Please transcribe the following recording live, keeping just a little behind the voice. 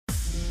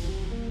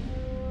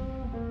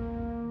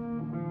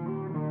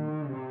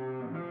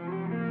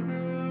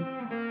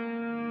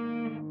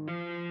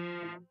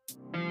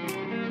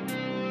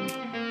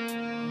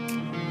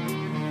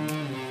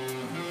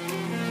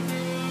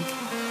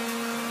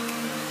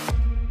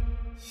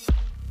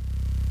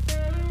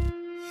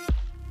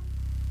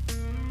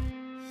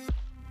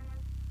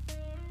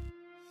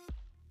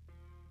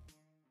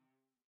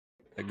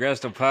The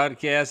Gresto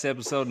Podcast,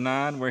 episode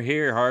 9. We're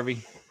here,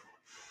 Harvey.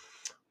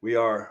 We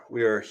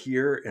are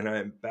here, and I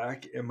am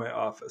back in my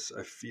office.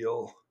 I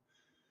feel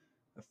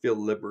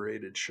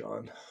liberated,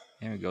 Shawn.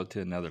 And we go to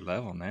another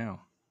level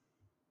now.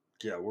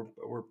 Yeah,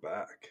 we're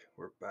back.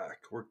 We're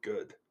back. We're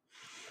good.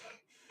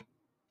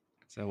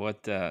 So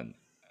what?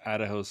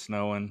 Idaho's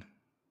snowing.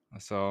 I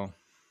saw.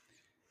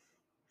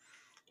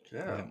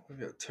 Yeah.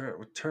 We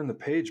turn the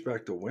page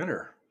back to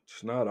winter.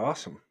 It's not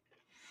awesome.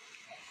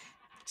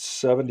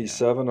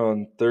 77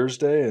 on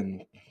Thursday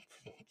and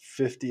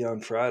 50 on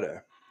Friday,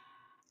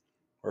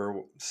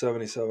 or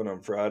 77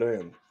 on Friday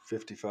and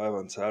 55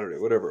 on Saturday.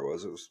 Whatever it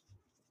was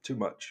too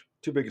much.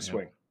 Too big a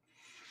swing.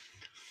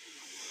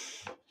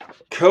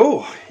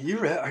 Cool. Are you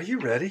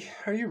ready?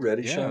 Are you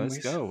ready, Yeah, Shawn? let's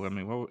go. I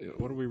mean,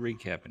 what are we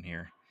recapping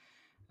here?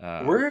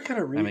 We're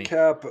gonna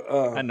recap.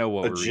 I know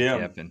what a we're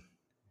gym. recapping.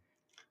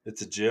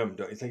 It's a gym.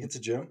 Don't you think it's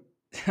a gym?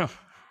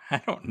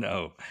 I don't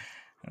know.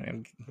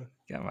 I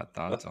got my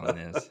thoughts on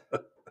this.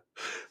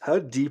 How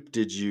deep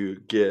did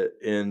you get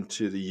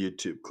into the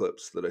YouTube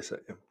clips that I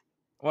sent you?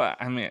 Well,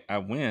 I mean, I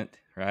went,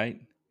 right?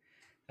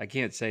 I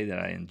can't say that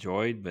I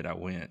enjoyed, but I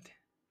went.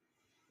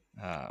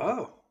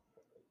 Oh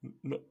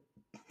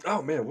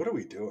man, what are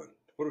we doing?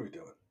 Man,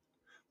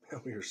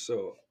 we are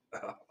so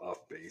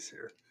off base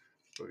here.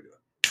 What are we doing?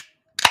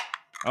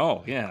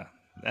 Oh yeah,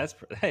 that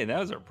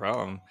was our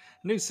problem.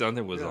 I knew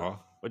something was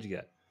off. What you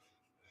got?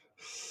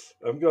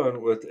 I'm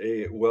going with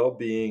a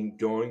Well-Being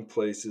Going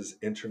Places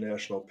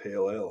International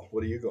Pale Ale.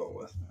 What are you going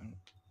with?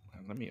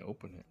 Let me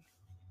open it.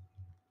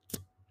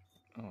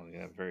 Oh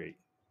yeah, very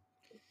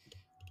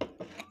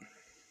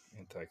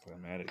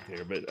anticlimactic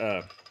there, but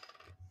oh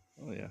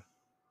yeah,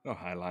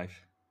 High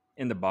Life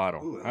in the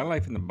bottle. Ooh, High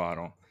Life in the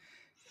bottle,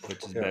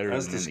 which is better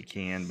than in the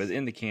can. But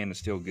in the can is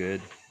still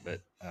good.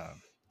 But I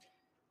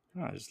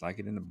just like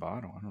it in the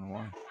bottle. I don't know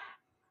why.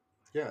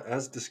 Yeah,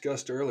 as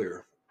discussed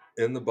earlier,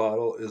 in the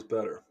bottle is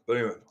better. But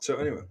anyway,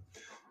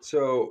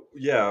 so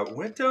yeah,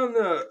 went down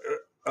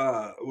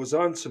was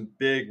on some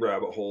big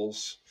rabbit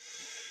holes,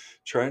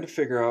 trying to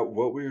figure out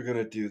what we were going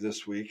to do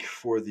this week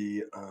for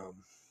the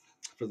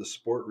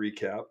sport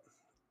recap.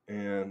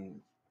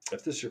 And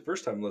if this is your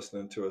first time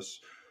listening to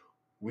us,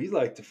 we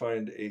like to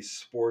find a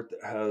sport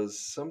that has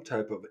some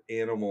type of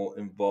animal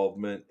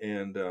involvement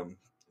and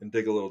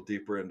dig a little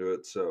deeper into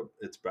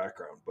its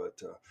background. But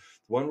the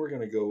one we're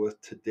going to go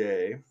with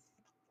today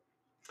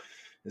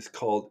is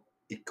called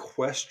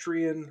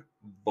Equestrian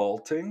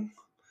Vaulting,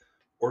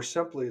 or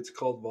simply it's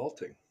called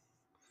vaulting.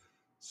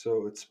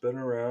 So it's been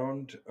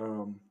around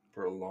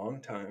for a long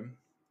time,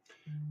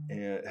 and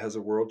it has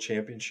a world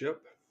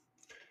championship,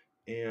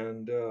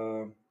 and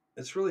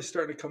it's really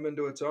starting to come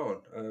into its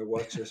own. I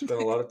spent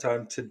a lot of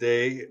time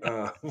today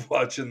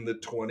watching the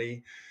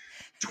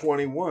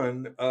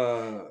 2021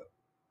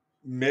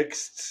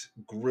 mixed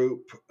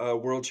group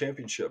world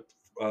championship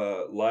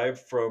live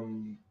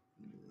from,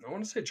 I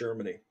want to say,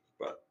 Germany,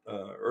 but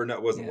or no,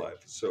 it wasn't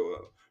live.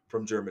 So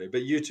from Germany,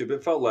 but YouTube.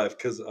 It felt live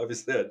because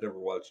obviously I'd never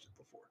watched it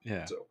before.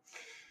 Yeah.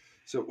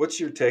 So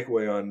what's your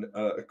takeaway on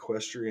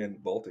equestrian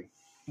vaulting?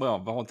 Well,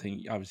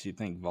 vaulting. Obviously, you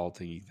think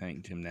vaulting, you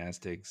think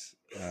gymnastics.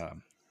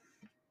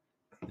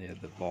 They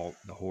had the vault,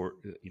 the horse.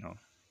 The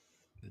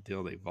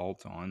deal they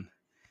vault on.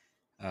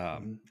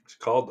 It's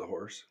called the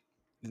horse.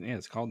 Yeah,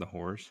 it's called the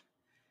horse.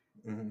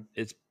 Mm-hmm.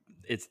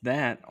 It's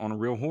that on a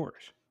real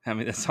horse. I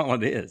mean, that's all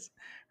it is,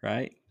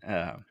 right?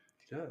 Yeah.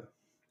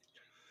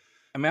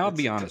 I mean, I'll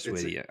be honest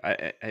with you.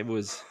 I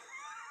was.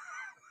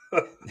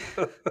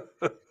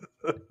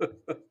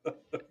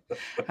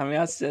 I mean,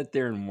 I sat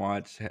there and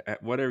watched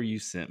whatever you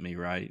sent me,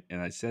 right?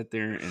 And I sat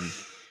there and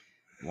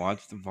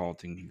watched the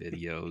vaulting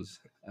videos,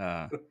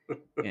 and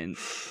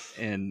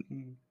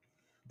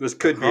this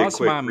could be a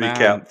quick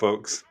recap,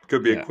 folks.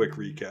 Could be a quick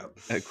recap.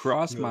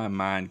 Across my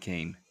mind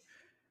came,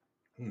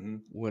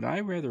 would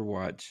I rather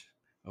watch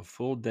a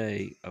full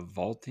day of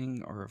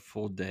vaulting or a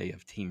full day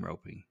of team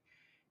roping?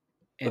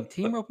 And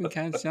team roping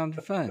kind of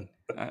sounded fun.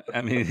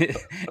 I mean,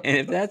 and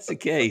if that's the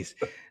case,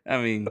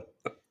 I mean,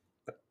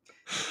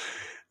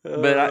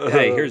 but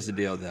hey, here's the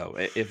deal, though.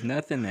 If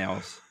nothing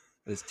else,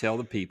 let's tell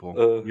the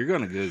people. You're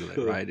going to Google it,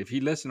 right? If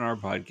you listen to our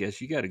podcast,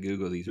 you got to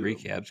Google these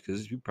recaps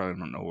because you probably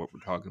don't know what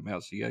we're talking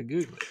about, so you got to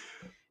Google it.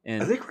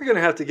 And I think we're going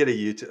to have to get a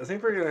YouTube. I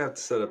think we're going to have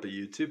to set up a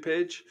YouTube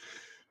page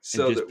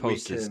so and just that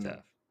post we this can.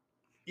 Stuff.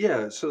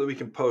 Yeah, so that we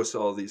can post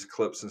all these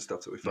clips and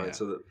stuff that we find,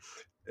 so that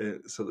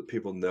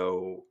people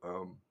know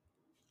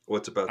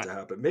what's about to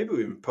happen. Maybe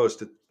we even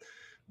post it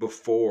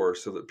before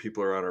so that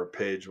people are on our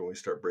page when we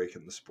start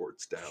breaking the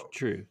sports down.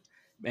 True.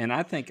 And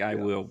I think I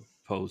will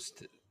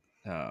post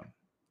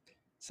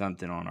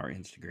something on our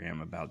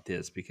Instagram about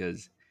this,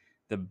 because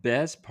the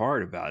best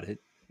part about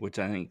it, which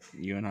I think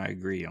you and I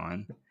agree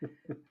on,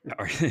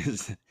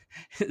 is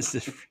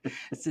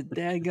the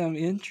dadgum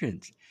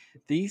entrance.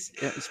 These,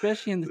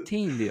 especially in the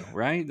team deal,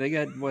 right? They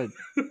got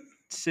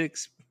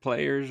 6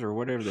 players or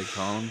whatever they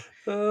call them,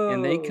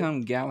 and they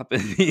come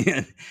galloping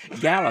in.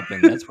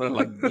 That's what I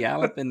like,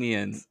 galloping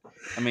in.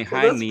 I mean,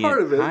 high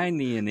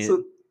kneeing it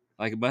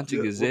like a bunch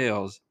of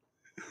gazelles.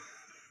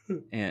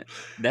 And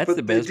that's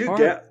the but they best do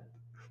part.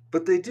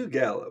 but they do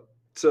gallop.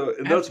 So,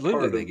 and that's Absolutely,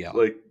 part they of gallop.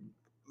 like,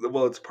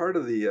 well, it's part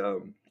of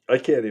the. I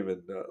can't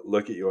even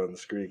look at you on the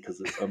screen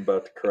because I'm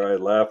about to cry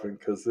laughing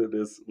because it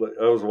is. Like,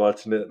 I was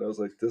watching it and I was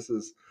like, this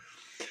is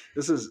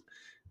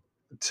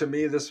to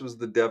me, this was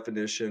the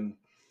definition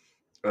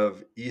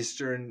of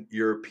Eastern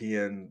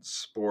European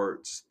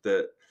sports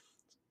that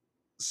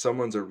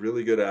someone's a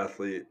really good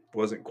athlete,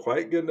 wasn't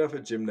quite good enough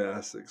at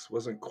gymnastics,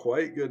 wasn't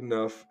quite good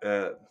enough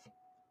at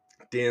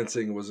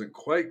dancing, wasn't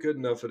quite good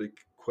enough at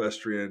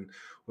equestrian,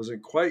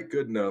 wasn't quite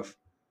good enough,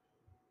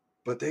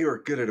 but they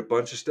were good at a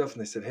bunch of stuff.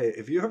 And they said, hey,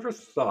 have you ever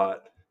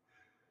thought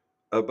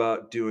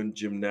about doing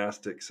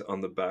gymnastics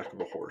on the back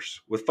of a horse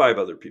with 5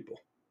 other people?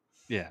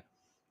 Yeah.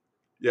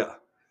 Yeah.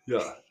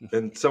 Yeah.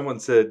 And someone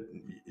said,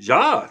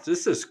 yeah,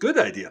 this is a good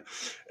idea.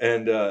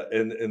 And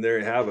there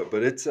you have it.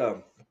 But it's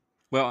Well,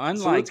 so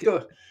let's unlike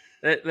go.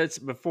 let's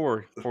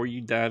before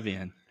you dive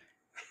in.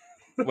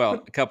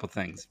 Well, a couple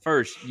things.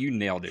 First, you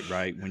nailed it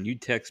right when you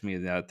text me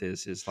about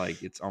this. It's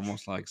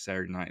almost like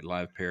Saturday Night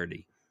Live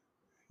parody.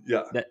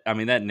 Yeah.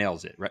 That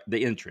nails it, right? Yeah.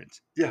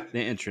 The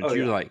entrance. Oh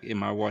You're yeah. like,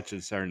 am I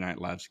watching Saturday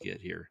Night Live skit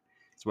here?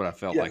 It's what I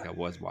felt Yeah. like I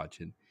was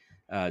watching.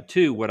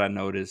 Two, what I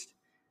noticed,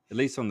 at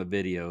least on the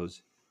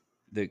videos,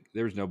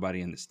 there was nobody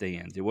in the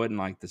stands. It wasn't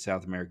like the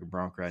South American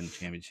Bronc Riding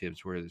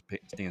Championships where the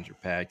stands are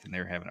packed and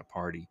they're having a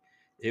party.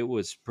 It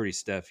was pretty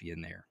stuffy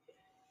in there,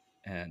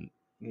 and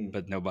Mm,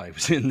 but nobody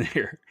was in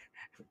there.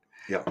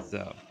 yeah.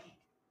 So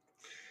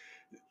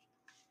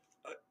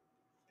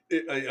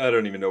I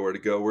don't even know where to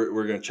go.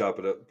 We're going to chop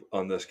it up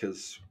on this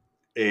because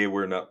A,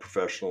 we're not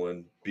professional,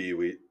 and B,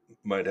 we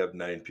might have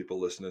 9 people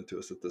listening to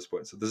us at this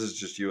point. So this is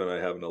just you and I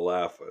having a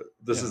laugh.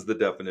 This yeah, is the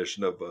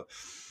definition of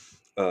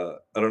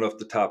I don't know if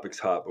the topic's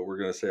hot, but we're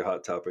going to say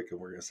hot topic and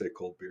we're going to say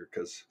cold beer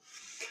because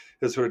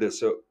that's what it is.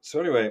 So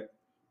anyway,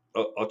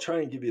 I'll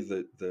try and give you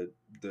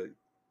the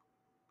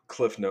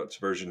Cliff Notes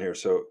version here.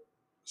 So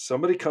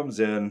somebody comes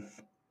in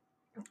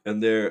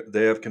and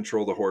they have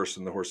control of the horse,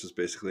 and the horse is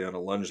basically on a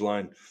lunge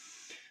line.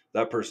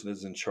 That person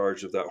is in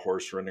charge of that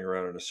horse running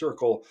around in a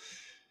circle.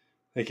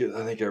 I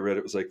think I read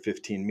it was like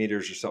 15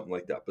 meters or something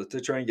like that. But to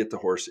try and get the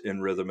horse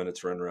in rhythm and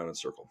it's running around in a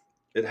circle,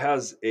 it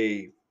has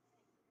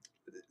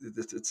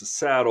it's a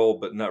saddle,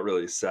 but not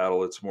really a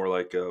saddle. It's more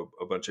like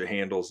a bunch of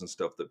handles and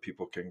stuff that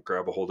people can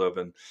grab a hold of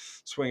and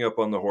swing up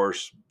on the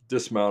horse,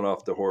 dismount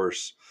off the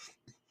horse,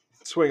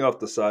 swing off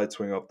the side,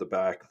 swing off the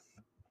back.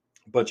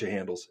 A bunch of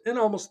handles, and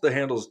almost the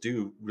handles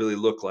do really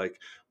look like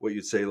what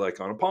you'd say like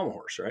on a pommel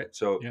horse, right?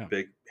 So yeah.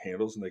 big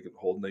handles, and they can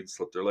hold and they can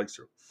slip their legs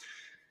through.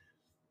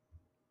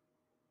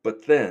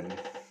 But then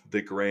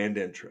the grand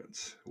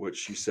entrance,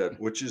 which you said,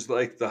 which is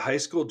like the high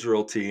school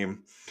drill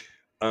team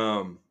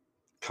um,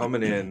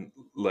 coming in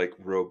like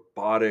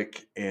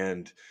robotic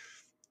and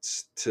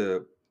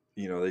to,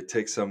 they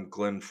take some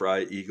Glenn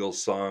Fry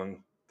Eagles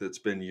song that's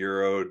been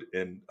Euroed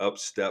and up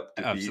step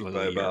to beat by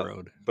Absolutely, about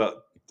Eurode. about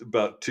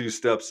about 2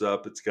 steps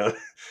up. It's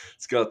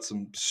got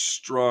some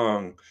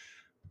strong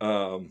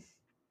um,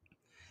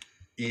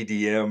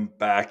 EDM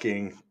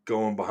backing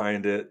going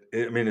behind it.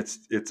 I mean,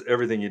 it's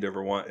everything you'd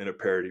ever want in a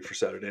parody for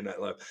Saturday Night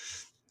Live.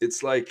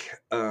 It's like,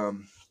 God,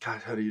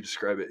 how do you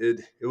describe it?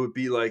 It would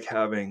be like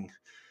having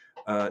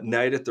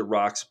Night at the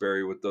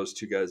Roxbury with those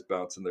 2 guys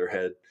bouncing their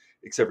head,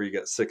 except for you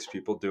got 6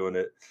 people doing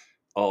it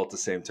all at the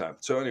same time.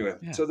 So anyway,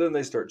 Yeah, so then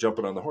they start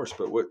jumping on the horse.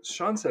 But what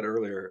Shawn said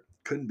earlier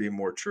couldn't be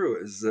more true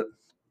is that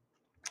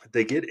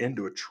they get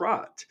into a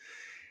trot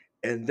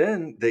and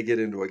then they get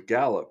into a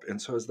gallop. And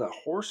so as that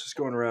horse is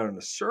going around in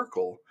a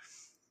circle,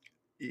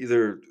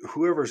 either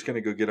whoever's going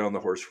to go get on the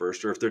horse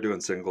first, or if they're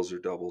doing singles or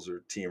doubles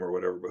or team or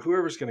whatever, but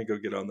whoever's going to go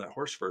get on that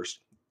horse first,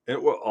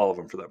 and well, all of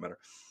them for that matter,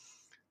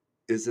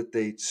 is that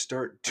they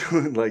start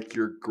doing like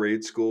your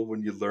grade school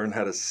when you learn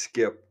how to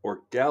skip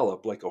or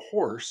gallop like a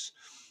horse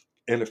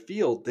in a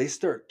field. They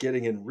start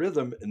getting in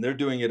rhythm and they're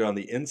doing it on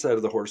the inside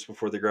of the horse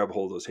before they grab a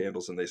hold of those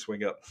handles and they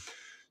swing up.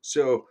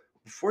 So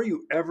before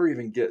you ever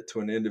even get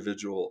to an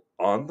individual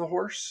on the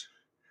horse,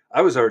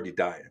 I was already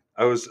dying.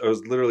 I was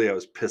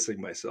pissing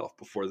myself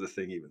before the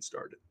thing even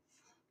started.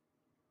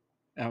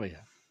 oh yeah,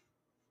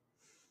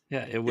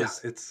 yeah. It Yeah,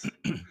 was. it's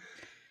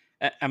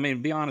I mean,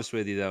 to be honest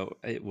with you though,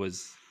 it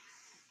was.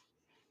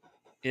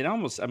 It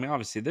almost. I mean,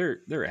 obviously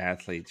they're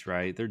athletes,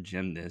 right? They're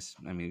gymnasts.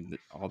 I mean,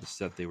 all the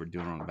stuff they were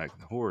doing on the back of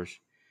the horse.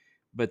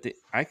 But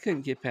I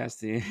couldn't get past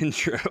the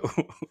intro.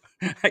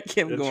 I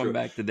kept going intro.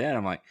 back to that.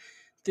 I'm like,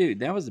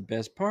 dude, that was the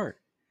best part.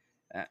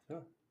 Uh,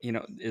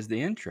 Yeah. is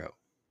the intro.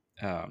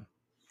 Um,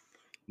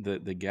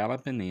 the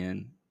galloping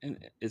in,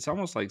 and it's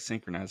almost like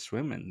synchronized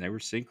swimming. They were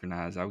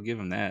synchronized. I'll give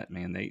them that,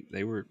 man.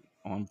 They were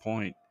on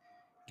point,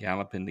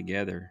 galloping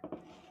together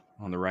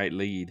on the right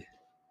lead.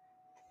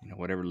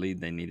 Whatever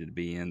lead they needed to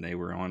be in, they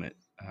were on it.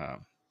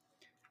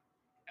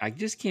 I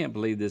just can't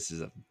believe this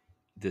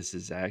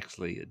is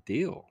actually a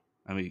deal.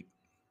 I mean,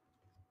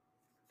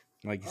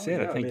 like you Oh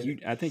said, yeah. I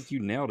mean, I think you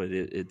nailed it.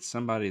 It's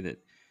somebody that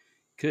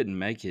couldn't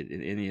make it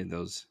in any of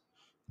those.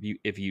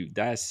 If you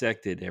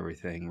dissected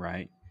everything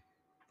right,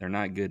 they're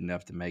not good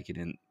enough to make it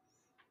in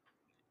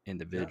yeah.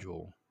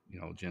 individual.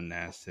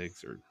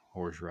 gymnastics or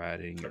horse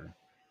riding or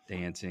I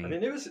dancing.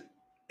 mean, and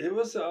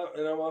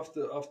I'm off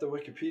the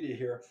Wikipedia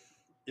here.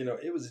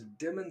 It was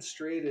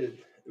demonstrated.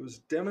 It was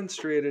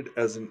demonstrated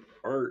as an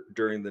art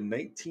during the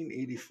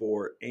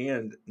 1984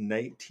 and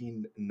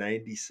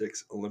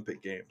 1996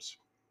 Olympic Games.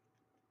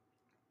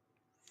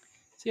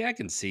 See, I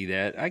can see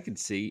that. I can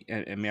see.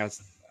 I mean,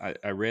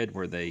 I read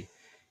where they,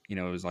 it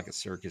was like a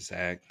circus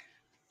act.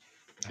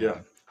 Yeah.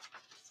 Uh,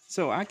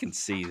 so I can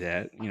see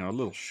that. A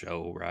little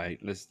show, right?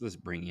 Let's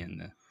bring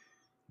in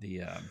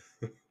the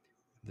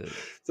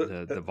So,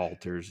 the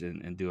vaulters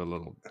and do a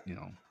little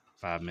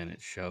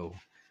 5-minute show.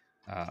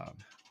 Um,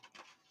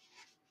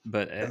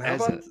 but and how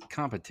as a about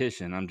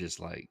competition, I'm just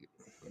like,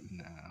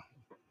 nah.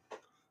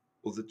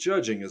 well, the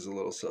judging is a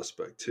little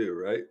suspect too,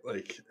 right?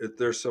 Like,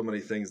 there's so many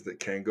things that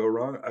can go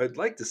wrong. I'd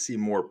like to see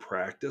more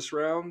practice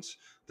rounds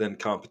than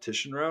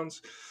competition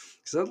rounds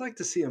because I'd like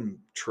to see them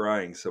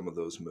trying some of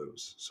those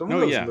moves. Some of Oh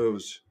those yeah.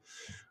 moves,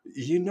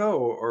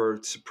 are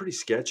pretty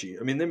sketchy.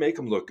 I mean, they make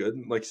them look good.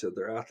 Like I said,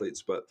 they're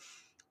athletes, but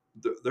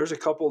there's a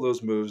couple of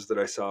those moves that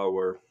I saw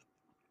where,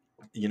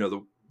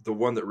 the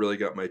one that really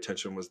got my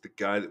attention was the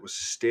guy that was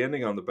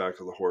standing on the back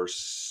of the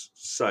horse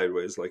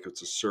sideways, like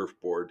it's a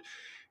surfboard,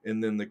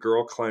 and then the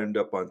girl climbed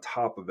up on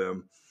top of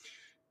him,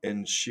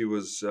 and she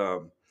was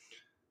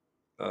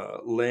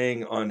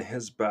laying on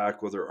his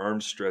back with her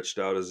arms stretched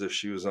out as if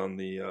she was on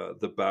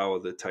the bow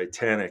of the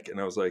Titanic. And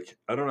I was like,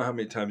 I don't know how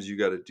many times you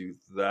got to do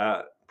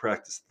that,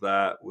 practice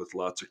that with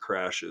lots of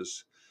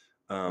crashes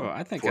Well,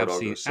 I think before it I've all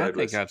seen. goes I think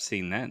sideways. I've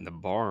seen that in the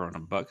bar on a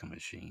bucket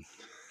machine.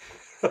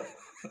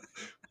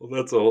 Well,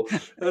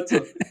 that's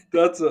a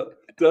that's a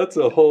that's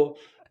a whole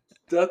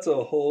that's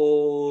a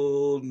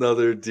whole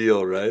nother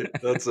deal, right?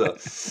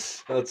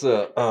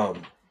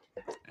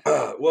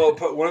 Well,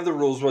 but one of the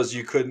rules was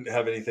you couldn't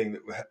have anything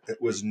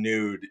that was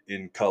nude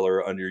in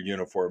color on your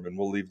uniform, and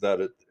we'll leave that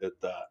at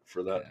that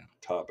for that Yeah.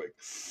 topic.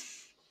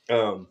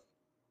 Um,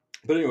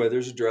 but anyway,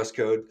 there's a dress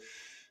code.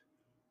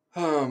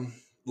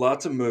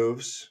 Lots of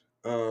moves.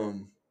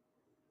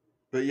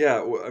 But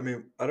yeah, I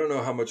mean, I don't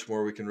know how much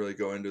more we can really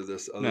go into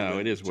this other No, it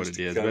than is what just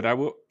it to is. But I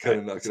will. kind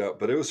of knock it out.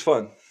 But it was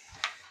fun.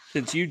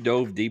 Since you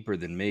dove deeper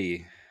than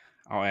me,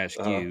 I'll ask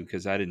Uh, you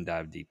because I didn't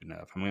dive deep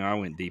enough. I mean, I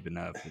went deep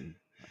enough, and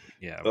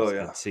yeah, oh I'd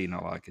yeah, seen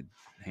all I could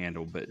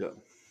handle. But yeah.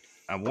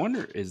 I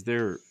wonder,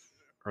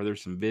 are there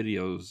some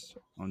videos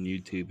on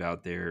YouTube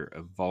out there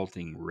of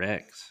vaulting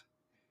wrecks?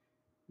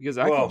 Because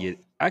Well,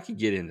 I could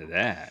get into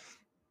that.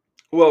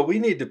 well, we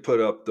need to put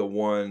up the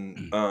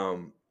one.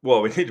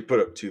 Well, we need to put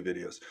up two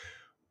videos.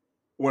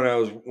 When I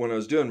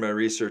was doing my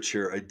research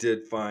here, I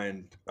did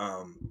find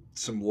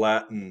some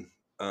Latin.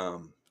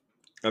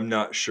 I'm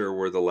not sure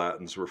where the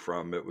Latins were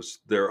from.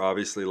 They're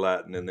obviously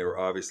Latin, and they were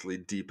obviously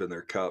deep in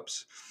their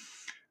cups.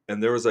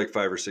 And there was like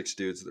 5 or 6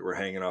 dudes that were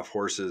hanging off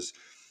horses.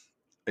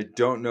 I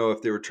don't know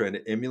if they were trying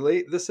to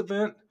emulate this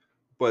event,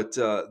 but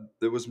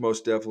it was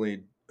most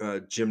definitely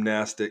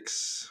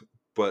gymnastics,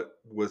 but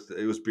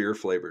it was beer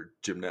flavored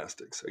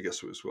gymnastics, I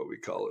guess was what we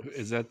call it.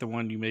 Is that the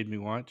one you made me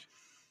watch?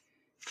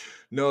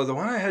 No, the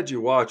one I had you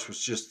watch was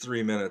just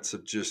 3 minutes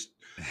of just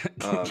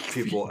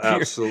people pure,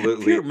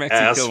 absolutely pure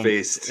ass Mexico.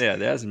 faced. Yeah,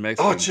 that's Oh,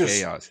 Mexican just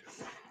chaos.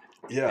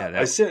 yeah. Yeah,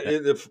 I sent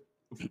the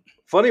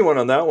funny one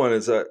on that one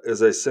is that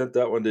as I sent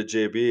that one to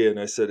JB and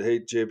I said, "Hey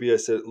JB, I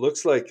said it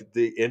looks like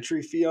the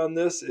entry fee on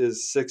this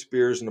is 6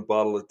 beers and a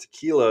bottle of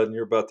tequila, and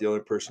you're about the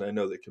only person I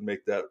know that can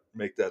make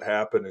that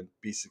happen and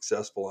be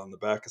successful on the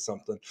back of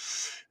something."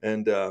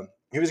 And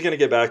he was going to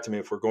get back to me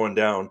if we're going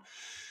down.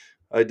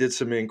 I did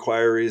some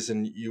inquiries,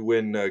 and you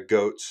win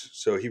goats.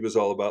 So he was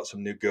all about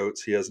some new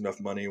goats. He has enough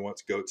money. He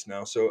wants goats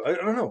now. So I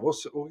don't know.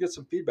 We'll get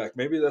some feedback.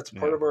 Maybe that's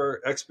part yeah. of our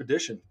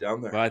expedition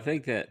down there. Well, I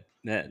think that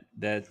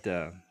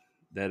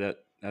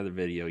other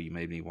video you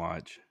made me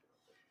watch.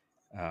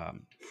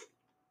 Um,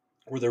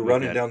 Were they with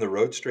running that down the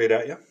road straight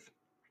at you?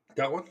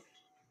 That one?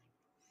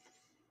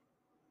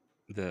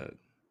 the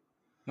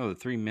no the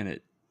 3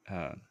 minute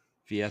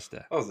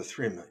fiesta. Oh, the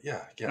 3 minute.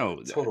 Yeah, yeah.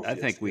 No, Total I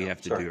think fiesta. we Yeah.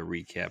 have to Sorry. do a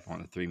recap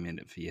on the 3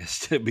 minute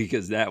fiesta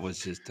because that was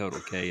just total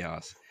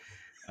chaos.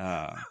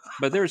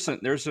 But there's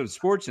some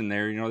sports in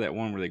there. That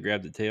one where they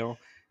grab the tail.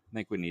 I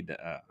think we need to.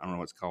 I don't know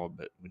what it's called,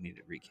 but we need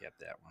to recap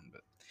that one.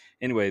 But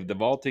anyway, the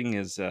vaulting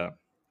is.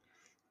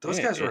 Those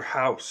Yeah, guys were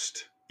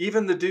housed.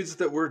 Even the dudes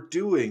that were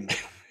doing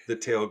the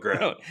tail grab.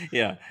 no,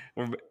 yeah.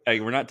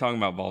 We're not talking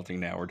about vaulting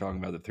now. We're talking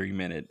about the 3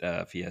 minute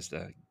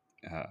fiesta.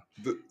 Yeah.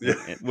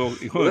 And we'll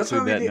Well, that's why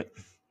include that.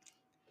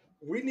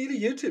 we need a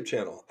YouTube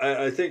channel.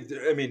 I think.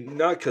 I mean,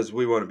 not because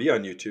we want to be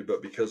on YouTube,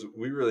 but because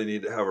we really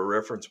need to have a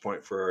reference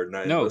point for our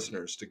 9 No,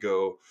 listeners to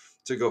go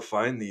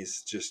find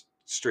these just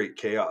straight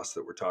chaos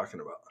that we're talking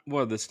about.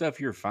 well, the stuff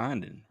you're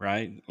finding,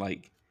 right?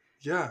 Like,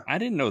 Yeah. I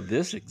didn't know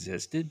this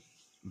existed.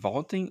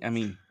 Vaulting. I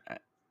mean,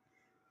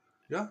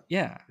 Yeah.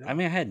 yeah. Yeah. I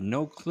mean, I had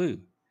no clue. I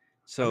mean,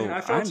 So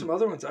I found some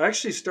other ones. I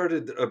actually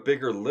started a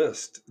bigger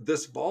list.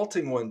 This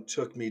vaulting one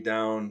took me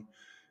down,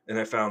 and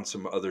I found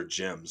some other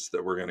gems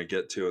that we're going to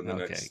get to in the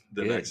okay, next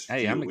the good. next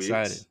Hey, few I'm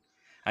excited. weeks.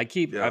 I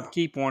Yeah.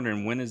 keep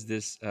wondering when does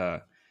this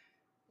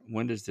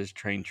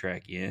train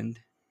track end?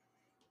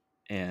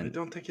 I And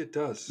don't think it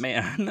does.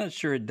 man, I'm not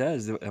sure it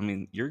does. I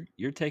mean,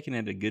 you're taking it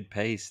at a good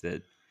pace. I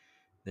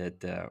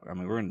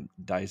mean, we're gonna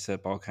dice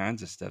up all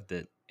kinds of stuff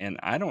and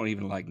I don't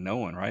even like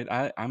knowing,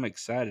 right? I'm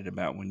excited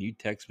about when you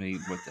text me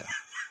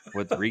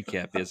what the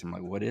recap is. I'm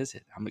like, what is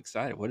it? I'm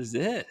excited. What is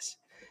this?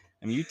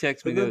 I mean, you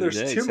text me And the then other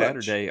there's day, too much.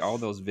 Saturday, all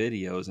those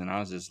videos, and I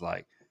was just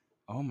like,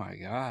 oh my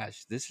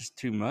gosh, this is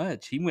too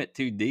much. He went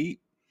too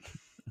deep.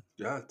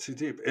 Yeah, too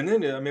deep. And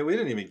then, I mean, we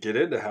didn't even get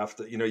into half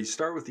the, you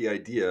start with the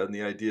idea, and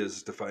the idea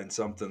is to find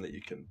something that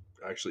you can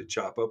actually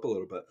chop up a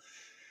little bit.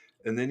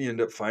 And then you end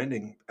up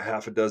finding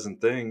half a dozen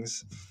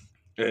things,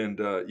 and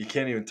you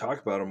can't even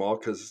talk about them all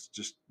because it's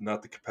just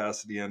not the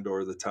capacity and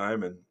or the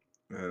time.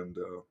 And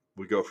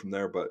we go from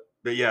there. But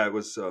yeah, it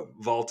was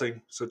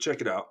vaulting. So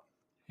check it out.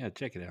 Yeah,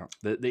 check it out.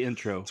 The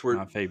intro, It's where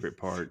my favorite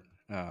part.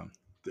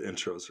 the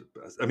intros are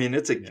best. I mean,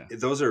 Yeah,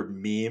 those are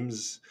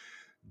memes,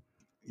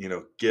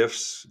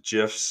 gifs,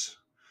 gifs,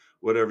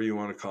 whatever you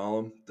want to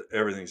call them.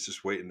 Everything's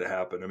just waiting to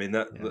happen. I mean,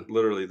 yeah.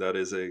 literally that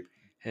is a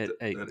that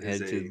is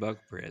Head to the a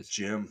buckle press.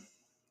 gym.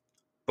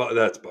 But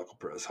that's buckle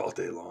press all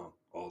day long,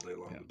 all day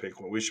long. Yeah, The pink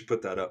one. We should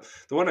put that up.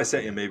 The one I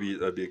sent you, yeah. maybe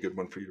that'd be a good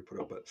one for you to put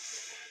up. But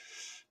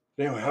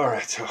anyway, all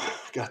right. So I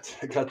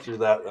got through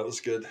that. That was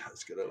good. That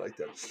was good. I like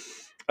that.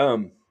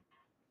 Um,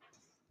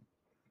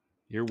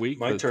 You're weak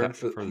my turn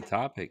for the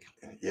topic.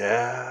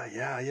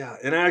 yeah.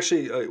 And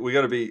actually, we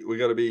gotta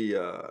be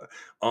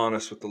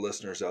honest with the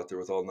listeners out there,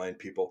 with all 9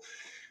 people.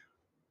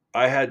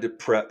 I had to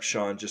prep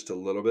Shawn just a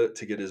little bit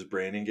to get his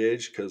brain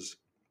engaged because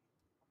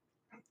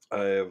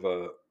I have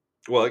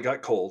well, it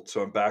got cold,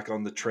 so I'm back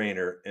on the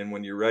trainer. And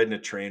when you're riding a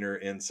trainer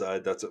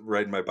inside, that's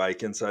riding my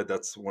bike inside.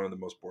 That's one of the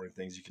most boring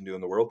things you can do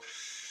in the world.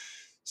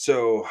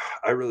 So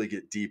I really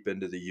get deep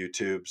into the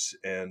YouTubes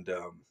and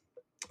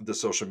the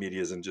social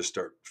medias and just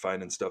start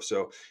finding stuff.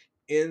 So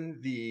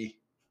in the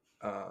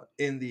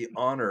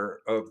honor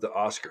of the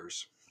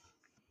Oscars,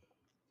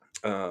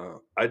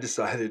 I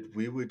decided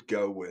we would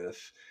go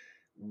with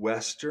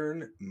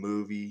Western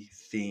movie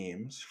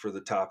themes for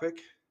the topic.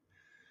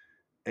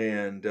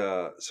 And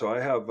so I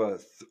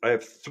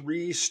have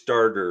 3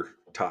 starter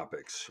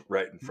topics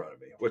right in front of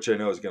me, which I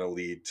know is going to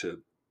lead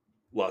to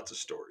lots of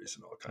stories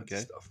and all kinds of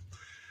Okay. stuff.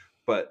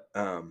 But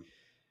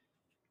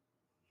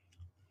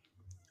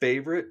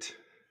favorite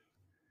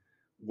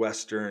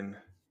Western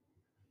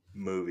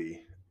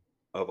movie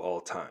of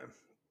all time,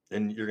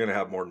 and you're going to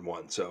have more than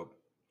one. So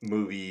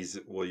movies,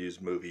 we'll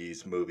use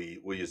movies. Movie,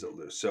 we'll use it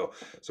loose. So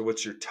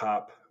what's your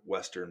top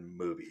Western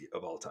movie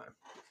of all time?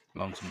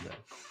 Lonesome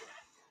Dove.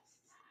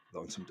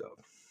 Lonesome Dove.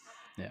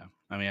 Yeah.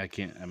 I mean, I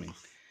can't. I mean,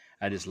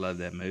 I just love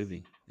that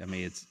movie. I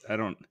mean, I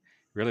don't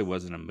really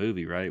wasn't a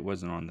movie, right? It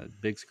wasn't on the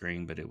big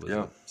screen, but it was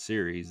Yeah, a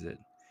series that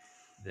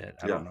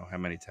I yeah. don't know how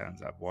many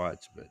times I've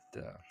watched, but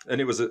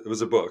And it was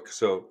a book.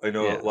 So I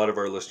know a yeah, lot of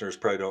our listeners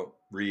probably don't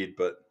read,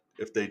 but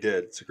if they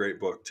did, it's a great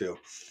book too.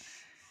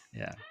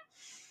 yeah,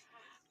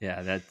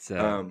 yeah.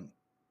 Um,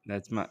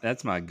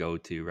 That's my go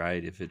to,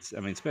 right? If it's,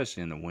 I mean,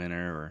 especially in the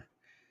winter or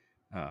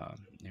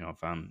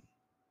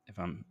if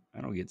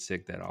I don't get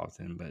sick that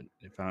often, but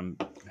if I'm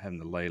having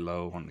to lay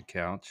low on the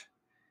couch,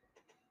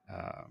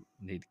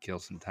 need to kill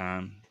some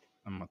time,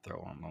 I'm gonna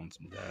throw on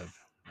Lonesome Dove.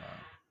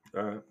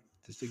 all right,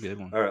 Just a good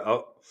one. all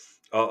right.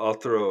 I'll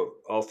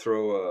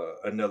throw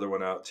another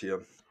one out to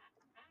you.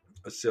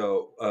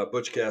 So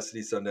Butch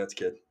Cassidy, Sundance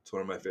Kid. It's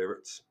one of my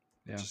favorites,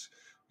 which Yeah, is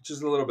which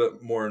is a little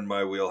bit more in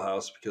my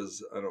wheelhouse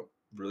because I don't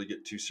really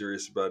get too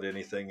serious about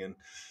anything, and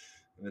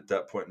at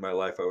that point in my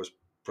life, I was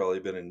probably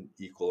been in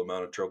equal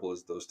amount of trouble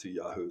as those 2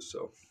 yahoos.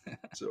 So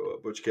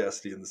Butch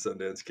Cassidy and the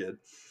Sundance Kid.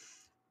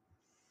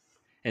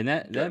 and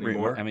Got any I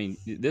more? mean,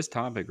 this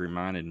topic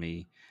reminded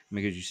me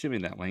because you sent me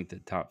that link to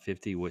top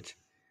 50, which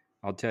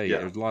I'll tell you, Yeah.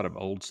 there's a lot of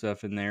old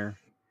stuff in there,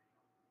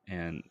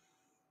 and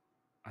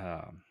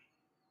um,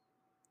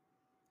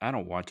 I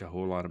don't watch a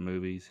whole lot of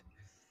movies,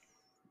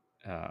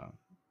 uh,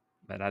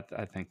 but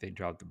I think they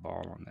dropped the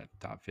ball on that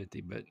top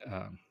 50. But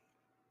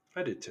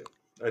I did too.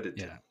 I did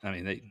too. yeah, I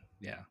mean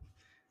yeah.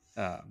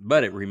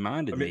 But it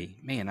reminded I mean, me,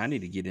 man, I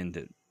need to get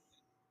into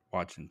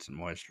watching some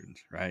westerns.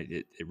 Right?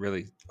 It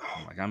really,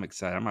 oh, I'm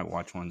excited. I might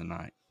watch one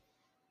tonight.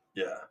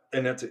 yeah,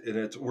 and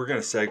it's we're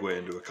going to segue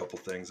into a couple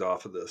things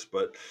off of this,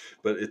 but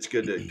it's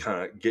good to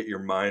kind of get your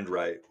mind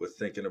right with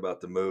thinking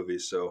about the movie.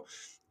 So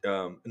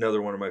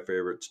another one of my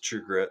favorites,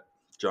 True Grit,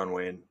 John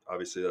Wayne.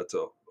 Obviously, that's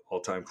a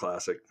all time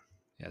classic.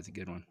 Yeah, it's a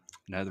good one.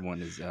 Another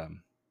one is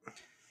um,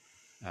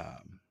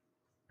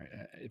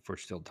 if we're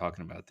still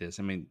talking about this,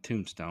 I mean,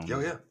 Tombstone Oh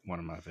is yeah, one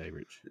of my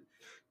favorites.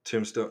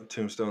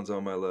 Tombstone's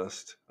on my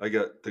list. I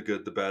got the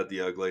good, the bad,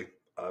 the ugly.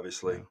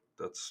 Obviously,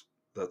 Yeah,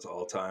 that's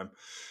all time.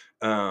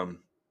 Um,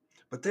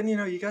 but then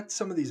you got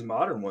some of these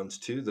modern ones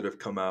too that have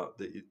come out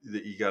that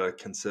you got to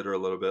consider a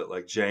little bit,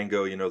 like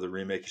Django. The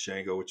remake of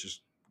Django, which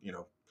is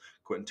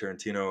Quentin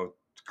Tarantino.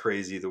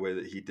 Crazy the way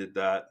that he did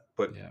that,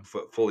 but yeah.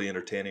 fully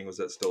entertaining. Was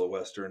that still a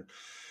western?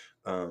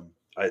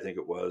 I think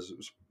it was. It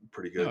was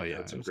pretty Oh good. yeah,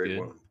 Had it some was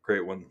good.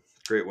 great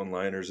one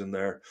liners in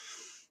there.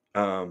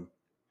 Um,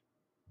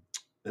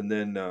 and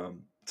then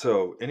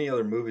so any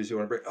other movies you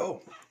want to bring?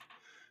 Oh,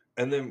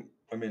 And then,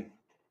 I mean,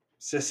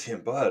 Sissy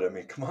and Bud. I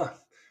mean, come on.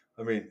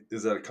 I mean,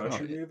 is that a Oh,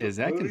 country is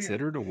that movie?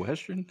 considered a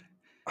Western?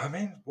 I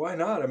mean, why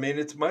not? I mean,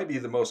 it might be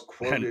the most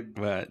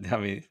But I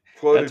mean, that's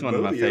quoted one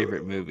of my movie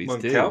favorite movies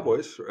among too.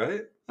 cowboys,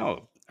 right?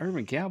 Oh,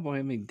 Urban Cowboy.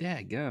 I mean,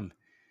 dadgum.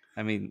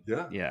 I mean,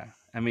 Yeah. yeah.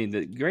 I mean,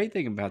 the great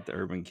thing about the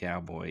Urban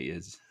Cowboy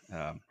is,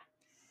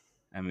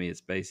 I mean,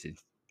 it's based in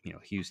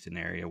Houston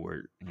area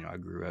where I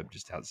grew up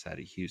just outside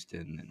of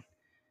Houston,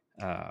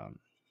 and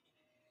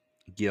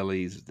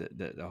Gillies.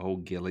 The whole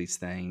Gillies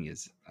thing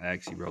is. I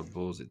actually rode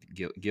bulls at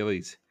the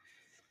Gillies.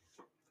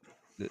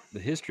 The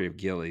history of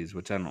Gillies,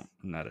 which I'm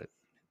not a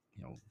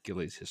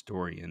Gillies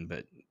historian,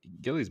 but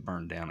Gillies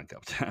burned down a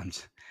couple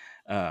times.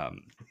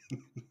 Um,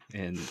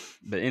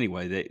 but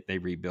anyway, they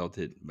rebuilt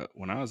it. But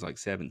when I was like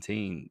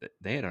 17,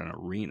 they had an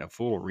arena, a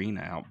full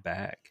arena out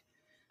back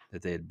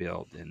that they had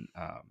built, and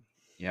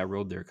yeah, I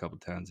rode there a couple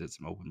times at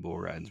some open bull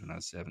ridings when I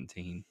was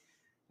 17.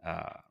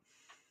 Uh,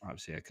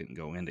 Obviously, I couldn't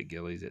go into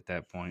Gillies at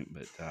that point,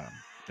 but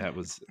that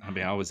was, I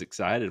mean, I was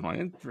excited. I'm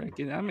like,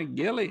 freaking, I'm in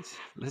Gillies.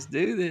 Let's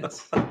do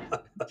this.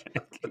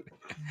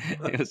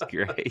 It was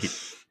great.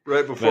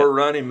 Right But before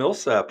Ronnie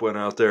Millsap went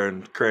out there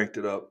and cranked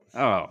it up.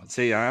 oh,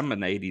 see, I'm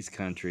an '80s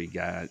country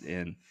guy,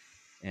 and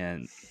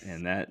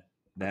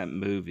that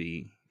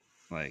movie,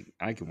 like,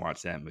 I can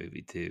watch that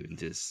movie too, and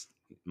just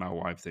my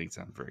wife thinks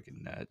I'm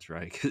freaking nuts,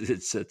 right? Because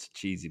it's such a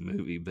cheesy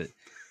movie, but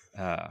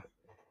uh,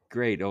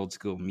 great old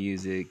school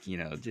music,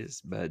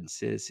 just Bud and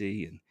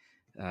Sissy, and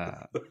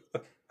uh,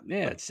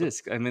 yeah, it's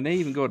just, I mean, they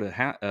even go to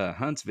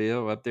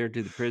Huntsville up there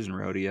to the prison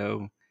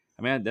rodeo.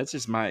 I mean, that's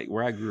just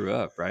where I grew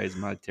up, right? It's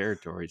my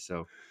territory,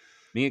 so.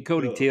 Me and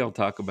Cody Yeah. Teal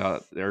talk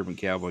about the Urban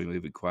Cowboy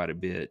movie quite a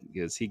bit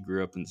because he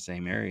grew up in the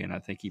same area, and I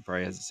think he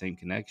probably has the same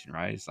connection,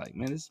 right? It's like,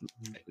 man, this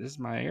is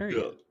my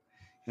area.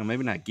 Yeah.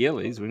 Maybe not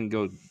Gillies. We didn't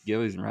go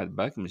Gillies and ride the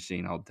bucking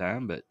machine all the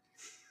time, but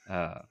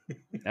uh,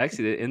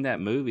 actually, in that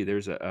movie,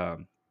 there's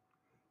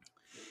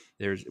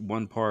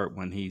one part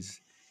when he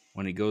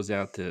goes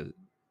out to,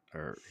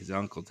 or his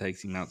uncle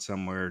takes him out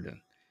somewhere to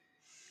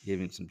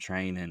give him some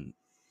training.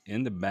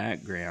 In the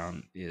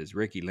background is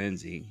Ricky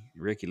Lindsay.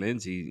 Ricky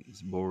Lindsay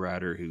is a bull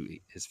rider who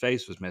his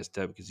face was messed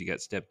up because he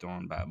got stepped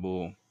on by a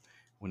bull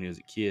when he was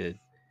a kid.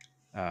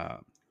 Uh,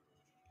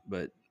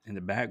 but in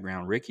the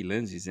background, Ricky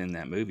Lindsay's in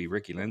that movie.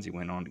 Ricky Lindsay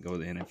went on to go to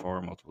the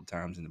NFR multiple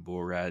times in the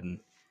bull riding.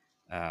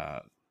 Uh,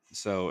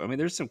 so I mean,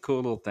 there's some cool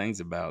little things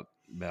about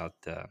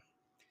that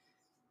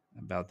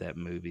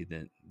movie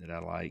that I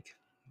like,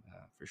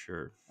 for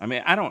sure. I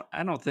mean, I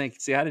don't think.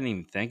 See, I didn't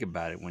even think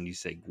about it when you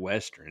say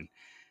Western.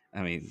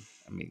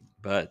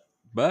 But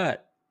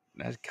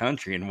that's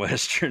country and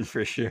Western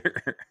for sure.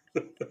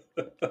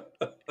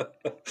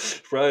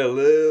 Probably a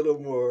little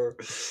more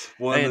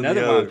one Hey, than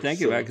another the one I'm other.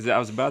 thinking about So because I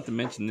was about to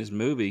mention this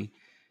movie,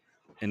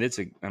 and it's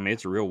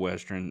a real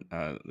Western,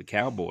 The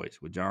Cowboys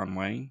with John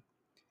Wayne,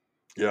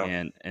 yeah.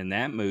 and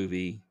that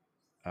movie,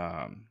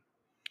 um,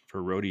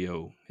 for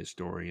rodeo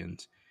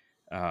historians,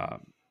 uh,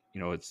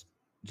 it's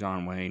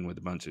John Wayne with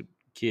a bunch of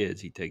kids.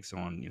 He takes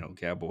on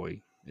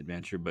cowboy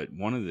adventure, but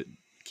one of the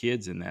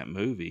kids in that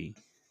movie,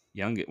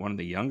 one of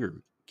the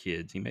younger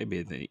kids, he may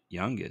be the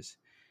youngest,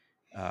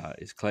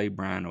 is Clay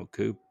O'Brien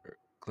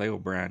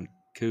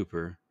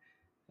Cooper,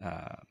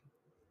 uh,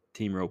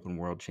 team roping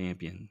world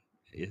champion,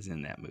 is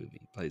in that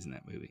movie, plays in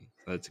that movie.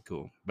 So that's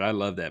cool. But I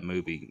love that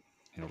movie.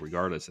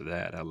 Regardless of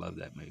that, I love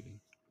that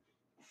movie.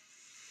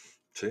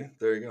 See,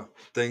 there you go.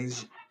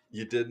 Things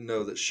you didn't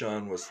know that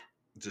Shawn was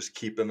just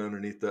keeping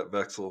underneath that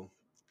Vexel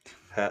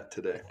hat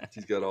today.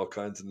 He's got all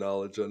kinds of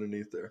knowledge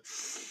underneath there.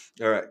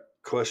 All right,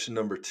 question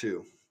number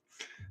 2.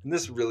 And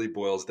this really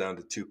boils down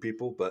to 2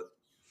 people, but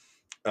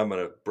I'm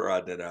going to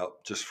broaden it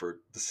out just for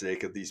the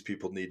sake of these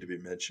people need to be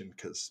mentioned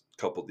because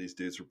a couple of these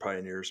dudes were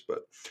pioneers. But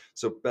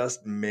so,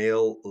 best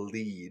male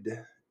lead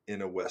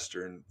in a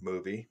Western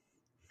movie: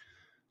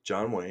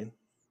 John Wayne,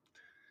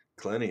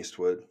 Clint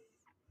Eastwood,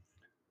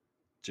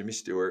 Jimmy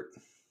Stewart,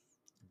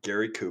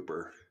 Gary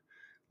Cooper,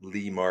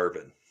 Lee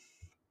Marvin.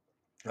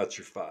 That's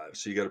your 5.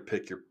 So you got to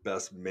pick your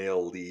best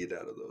male lead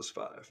out of those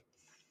 5.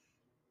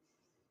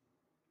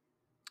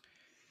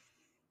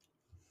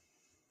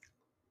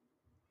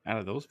 Out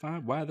of those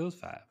 5, why those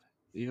 5?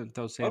 You don't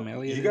throw Sam Oh,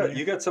 Elliott you in got there?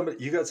 you got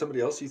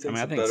somebody else you I mean, think's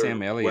I a think better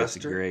Sam Elliott's a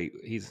Western? great.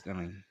 He's, I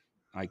mean,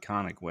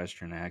 iconic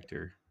Western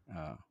actor.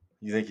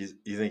 You think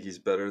he's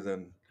better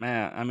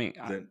Man, than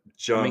I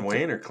John mean,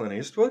 Wayne or Clint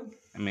Eastwood?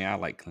 I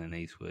like Clint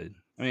Eastwood.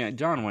 I mean,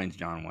 John Wayne's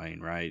John Wayne,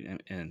 right?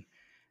 And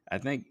I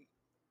think,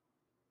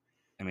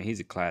 I mean, he's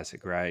a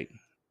classic, right?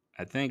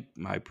 I think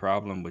my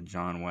problem with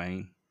John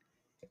Wayne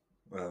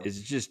Well, is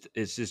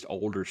it's just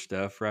older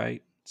stuff,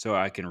 right? So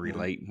I can mhm.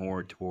 relate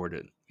more toward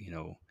it,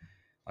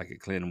 like a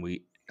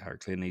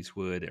Clint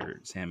Eastwood or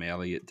Sam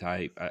Elliott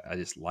type. I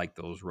just like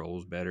those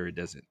roles better. It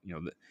doesn't,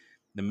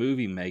 the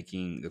movie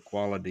making, the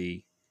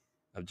quality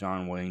of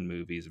John Wayne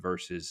movies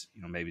versus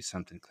maybe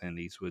something Clint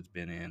Eastwood's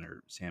been in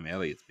or Sam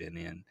Elliott's been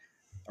in,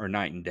 or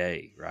night and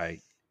day,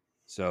 right?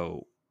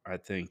 So I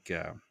think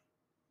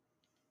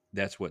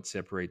that's what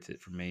separates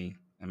it for me.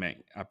 I mean,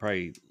 I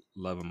probably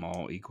love them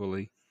all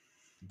equally,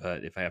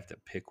 But if I have to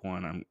pick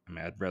one, I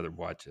mean, I'd rather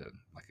watch a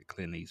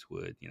Clint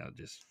Eastwood,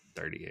 just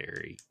Dirty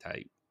Harry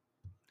type.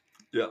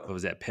 Yeah. What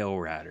was that? Pale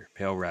Rider.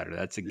 Pale Rider.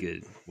 That's a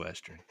good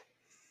western.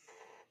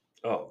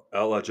 Oh,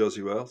 Outlaw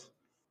Josie Wells.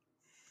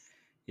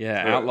 Yeah,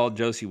 All right. Outlaw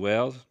Josie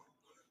Wells.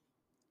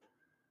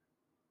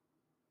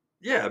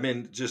 Yeah, I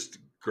mean, just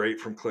great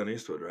from Clint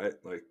Eastwood, right?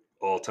 Like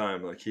all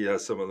time. Like he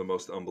has some of the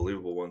most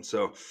unbelievable ones.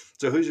 So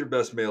who's your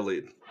best male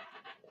lead?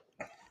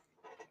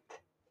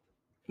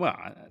 Well,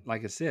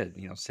 like I said,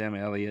 Sam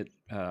Elliott,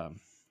 uh,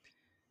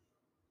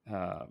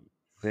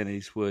 Clint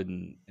Eastwood,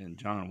 and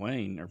John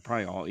Wayne are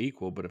probably all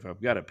equal. But if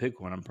I've got to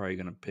pick one, I'm probably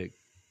going to pick.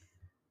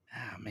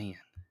 Ah, man,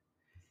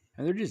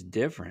 and they're just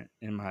different,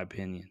 in my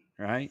opinion.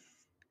 Right?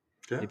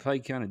 Yeah. They play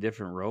kind of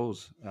different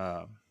roles.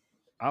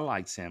 I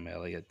like Sam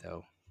Elliott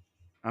though.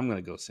 I'm going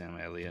to go Sam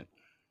Elliott.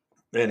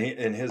 And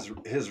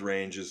his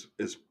range is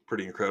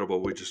pretty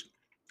incredible. We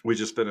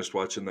just finished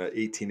watching that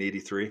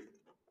 1883,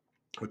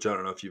 which I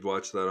don't know if you've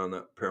watched that on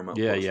that Paramount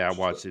Yeah, Plus, yeah, I which is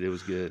watched it. It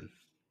was good.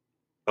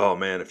 oh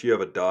man, if you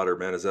have a daughter,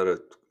 man, is that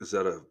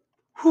a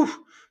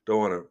whew, don't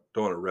want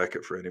to wreck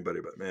it for anybody,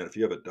 but man, if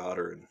you have a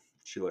daughter and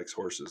she likes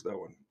horses, that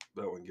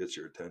one gets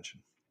your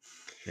attention.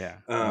 Yeah.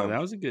 No, that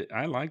Um, was a good.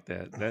 I like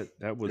that.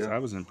 That was. yeah. I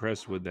was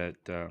impressed with that.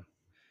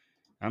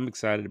 I'm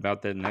excited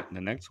about that.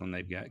 The next one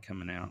they've got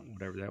coming out,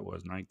 whatever that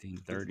was,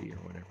 1930 or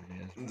whatever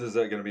it is. Is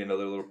that going to be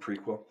another little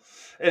prequel?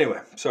 Anyway,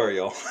 sorry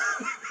y'all.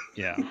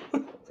 Yeah.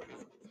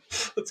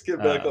 Let's get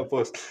back Uh, on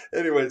post.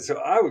 Anyway,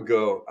 so I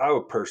go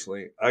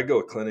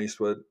with Clint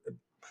Eastwood,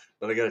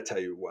 but I got to tell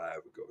you why I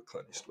would go with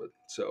Clint Eastwood.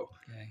 So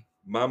okay.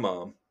 my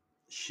mom,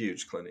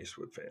 huge Clint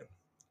Eastwood fan,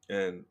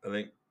 and I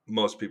think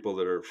most people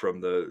that are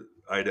from the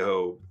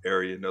Idaho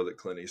area know that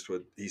Clint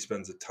Eastwood, he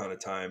spends a ton of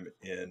time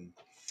in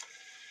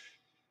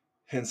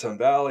Sun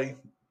Valley.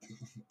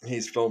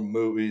 He's filmed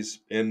movies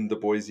in the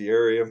Boise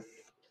area.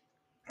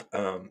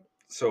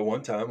 So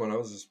one time when I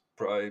was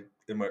probably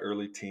in my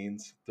early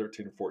teens,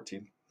 13 or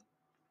 14,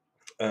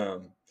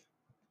 um,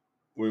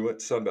 we went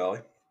to Sun Valley.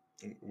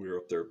 We were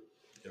up there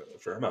a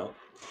fair amount.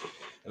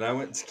 And I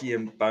went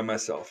skiing by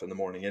myself in the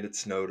morning. It had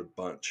snowed a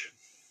bunch.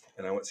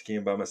 And I went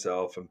skiing by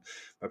myself, and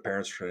my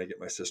parents were trying to get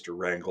my sister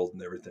wrangled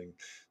and everything.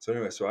 So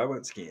anyway, so I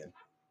went skiing,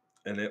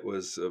 and I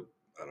don't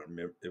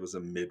remember, it was a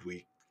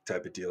midweek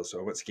type of deal. So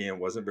I went skiing,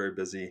 wasn't very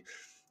busy,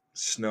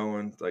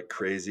 snowing like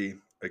crazy.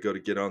 I go to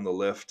get on the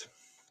lift.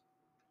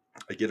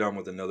 I get on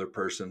with another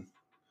person,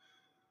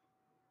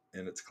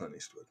 and it's Clint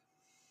Eastwood.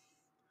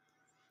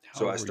 How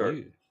So I old were start.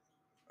 you?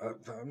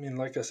 I mean,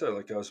 like I said,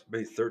 like I was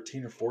maybe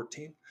 13 or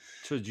 14,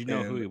 So did you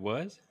know who and he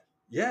was?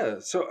 yeah.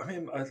 So I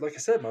mean, like I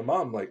said, my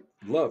mom like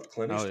loved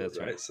Clint Oh, Eastwood, that's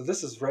right. right? So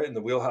this is right in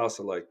the wheelhouse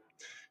of like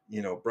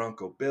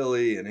Bronco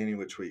Billy and Any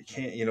Which Way You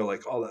Can,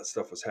 like all that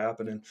stuff was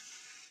happening,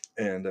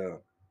 and uh,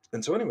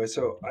 and so anyway,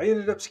 so I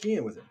ended up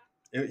skiing with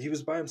him. He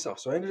was by himself,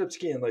 so I ended up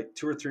skiing like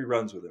 2 or 3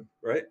 runs with him,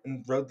 right,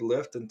 and rode the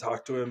lift and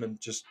talked to him and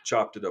just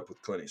chopped it up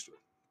with Clint Eastwood.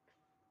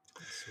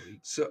 That's sweet.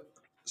 So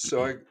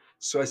so I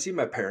so I see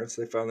my parents.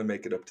 They finally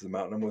make it up to the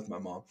mountain. I'm with my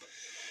mom,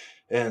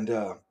 and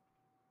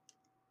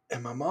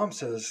my mom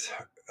says,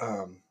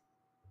 um,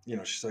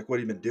 she's like, "What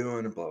have you been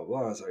doing?" And blah blah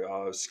blah. I was like,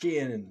 "Oh, I was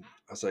skiing," and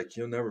I was like,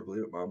 "You'll never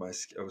believe it, Mom. I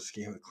was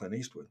skiing with Clint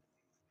Eastwood."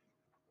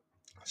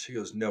 She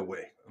goes, "No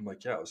way." I'm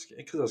like, "Yeah, I was skiing,"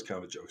 because I was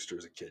kind of a jokester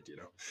as a kid.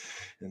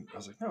 And I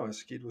was like, "No, I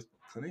skied with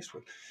Clint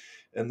Eastwood."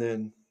 And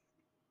then,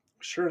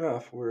 sure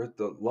enough, we're at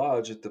the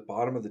lodge at the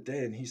bottom of the day,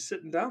 and he's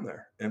sitting down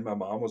there. And my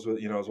mom was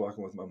with, I was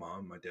walking with my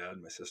mom, my dad,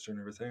 and my sister, and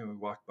everything. And we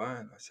walked by,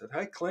 and I said,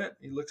 "Hi, Clint."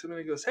 He looks at me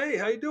and he goes, "Hey,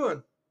 how you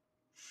doing?"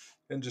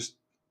 And just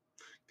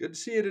good to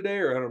see you today,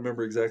 or I don't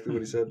remember exactly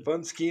what he said.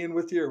 Fun skiing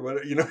with you, or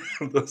what,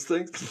 those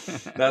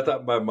things. And I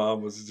thought my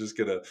mom was just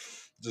gonna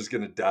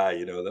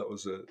die. That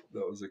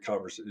was a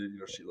conversation.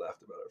 She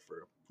laughed about it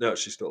for no,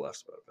 she still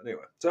laughs about it. But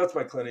anyway, so that's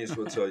my Clint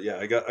Eastwood. So yeah,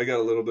 I got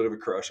a little bit of a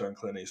crush on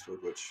Clint Eastwood,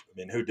 which I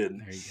mean, who didn't?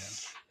 There you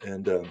go.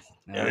 And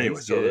No, anyway,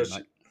 he's so good. that's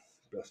Like,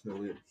 best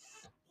middle lead.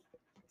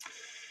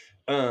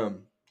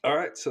 All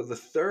right, so the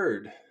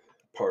third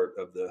part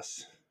of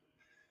this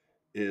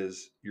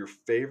is your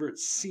favorite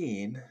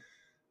scene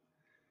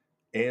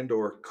and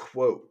or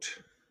quote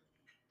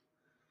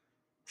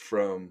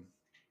from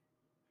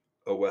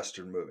a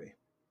Western movie.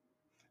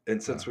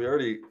 And since we uh,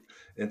 already,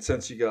 and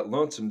since you got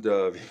Lonesome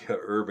Dove, you got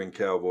Urban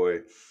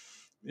Cowboy,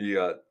 you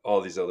got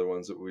all these other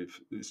ones that we've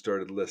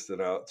started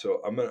listing out.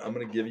 So I'm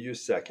gonna give you a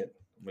second.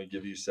 I'm gonna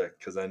give you a second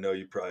because I know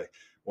you probably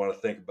want to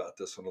think about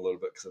this one a little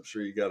bit because I'm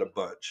sure you got a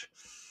bunch.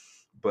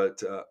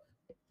 But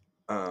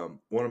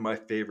one of my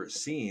favorite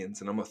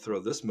scenes, and I'm gonna throw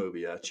this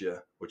movie at you,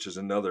 which is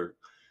another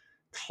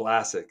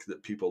classic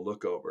that people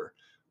look over,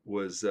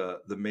 was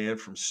The Man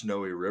from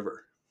Snowy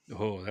River.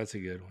 oh, that's a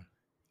good one.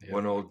 Yeah,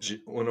 When I like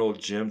when old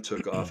Jim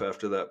took off that.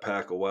 after that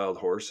pack of wild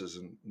horses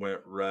and went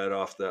right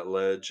off that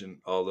ledge, and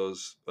all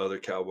those other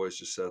cowboys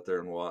just sat there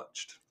and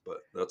watched. But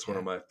that's one Yeah.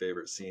 of my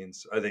favorite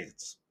scenes. I think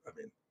I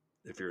mean,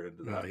 if you're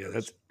into Oh, that, yeah,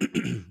 that's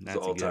it's that's a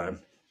all good time.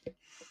 one.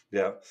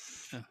 Yeah.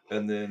 Yeah.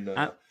 And then,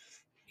 I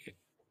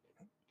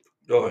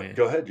Go oh, ahead.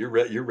 go ahead. You're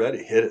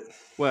ready. Hit it.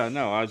 Well,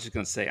 no, I was just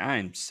gonna say I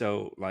am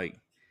so like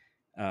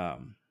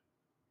Um,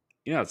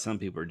 some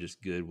people are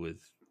just good with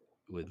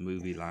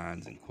movie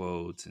lines and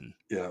quotes and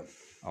Yeah.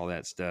 all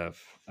that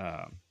stuff.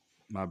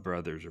 My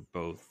brothers are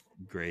both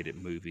great at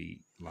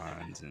movie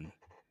lines, and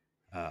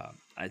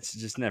it's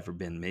just never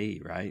been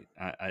me, right?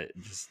 I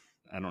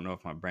don't know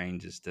if my brain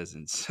just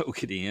doesn't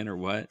soak it in or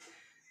what.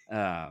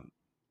 Um,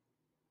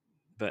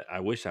 but I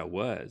wish I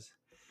was.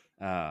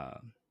 Uh,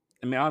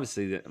 I mean,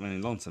 obviously,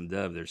 Lonesome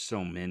Dove. There's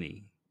so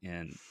many,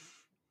 and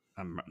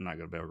I'm not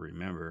going to be able to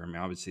remember. I mean,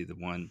 obviously, the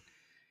one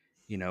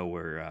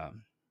where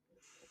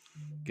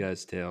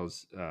Gus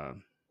tells uh,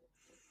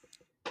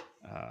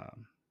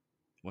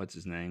 what's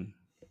his name,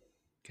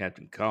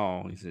 Captain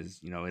Call. He says,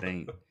 it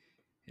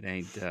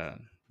ain't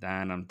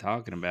dying I'm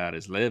talking about,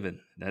 is living.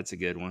 That's a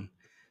good one.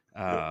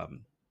 Yep.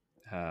 Um,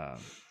 uh,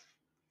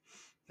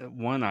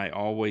 one I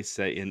always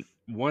say, and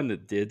one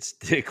that did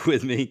stick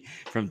with me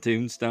from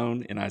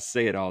Tombstone, and I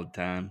say it all the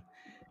time.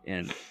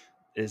 And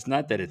it's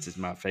not that it's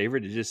my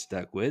favorite; it just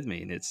stuck with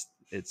me. And it's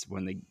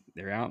when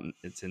they're out, and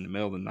it's in the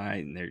middle of the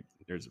night, and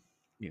there's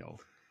you know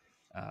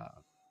uh,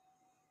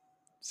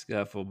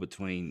 scuffle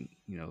between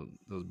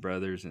those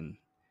brothers and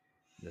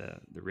the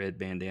red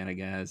bandana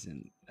guys,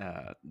 and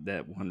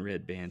that one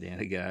red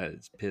bandana guy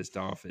is pissed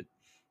off at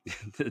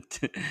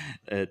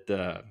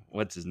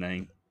what's his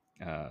name,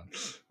 uh,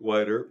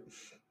 Wider.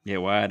 yeah,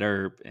 Wyatt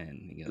Earp,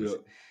 and he Yeah. goes,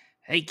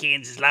 "Hey,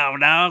 Kansas law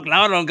dog,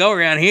 law don't go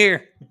around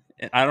here."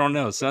 And I don't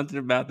know, something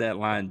about that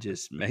line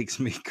just makes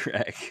me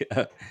crack.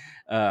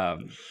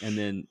 And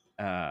then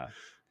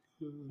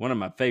one of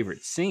my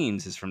favorite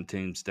scenes is from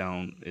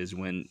Tombstone, is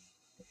when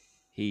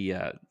he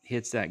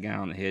hits that guy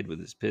on the head with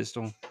his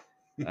pistol.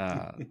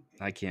 Uh,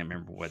 I can't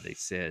remember what they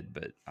said,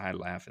 but I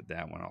laugh at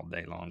that one all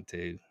day long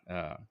too.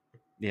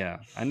 Yeah,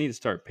 I need to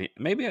start.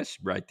 Maybe I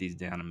should write these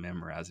down and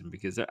memorize them,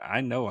 because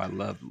I know I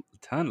love a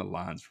ton of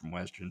lines from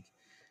westerns,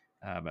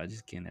 but I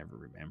just can't ever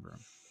remember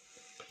them.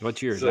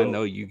 What's yours? I So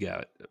know you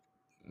got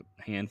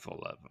a handful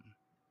of them.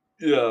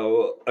 yeah,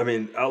 well, I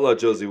mean, Outlaw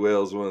Josie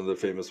Wales, one of the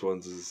famous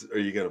ones is, "Are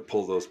you going to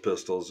pull those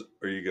pistols?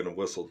 Or are you going to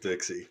whistle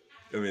Dixie?"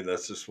 I mean,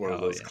 that's just one of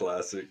Oh those yeah,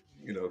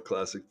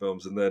 classic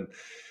films. And then,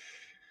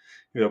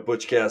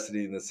 Butch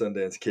Cassidy and the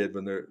Sundance Kid,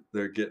 when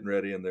they're getting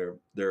ready and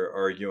they're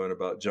arguing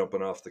about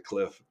jumping off the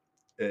cliff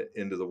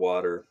into the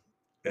water,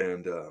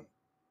 and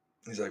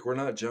he's like, "We're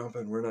not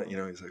jumping. We're not."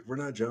 He's like, "We're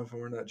not jumping.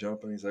 We're not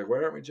jumping." He's like, "Why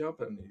aren't we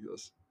jumping?" And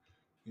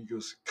he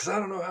goes, "Because I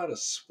don't know how to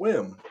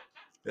swim."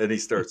 And he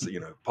starts,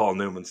 Paul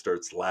Newman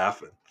starts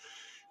laughing,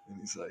 and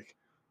he's like,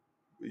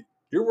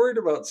 "You're worried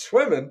about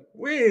swimming?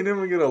 We ain't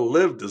even gonna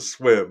live to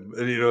swim."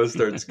 And it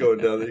starts going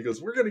down there. He goes,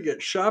 "We're gonna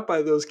get shot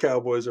by those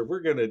cowboys, or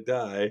we're gonna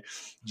die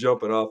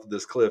jumping off of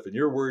this cliff, and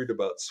you're worried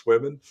about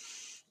swimming."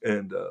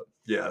 And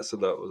yeah, so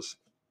that was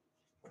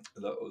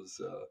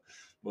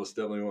most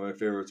definitely one of my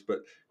favorites.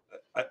 But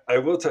I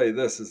will tell you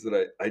this, is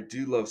that I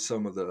do love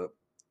some of the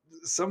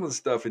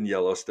stuff in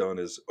Yellowstone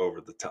is over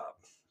the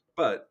top,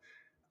 but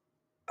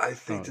I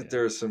think oh that yeah,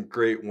 there are some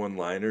great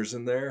one-liners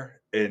in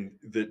there, and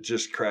that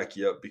just crack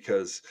you up,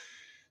 because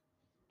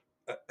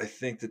I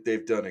think that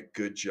they've done a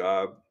good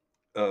job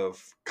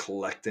of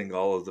collecting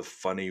all of the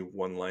funny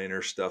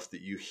one-liner stuff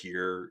that you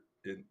hear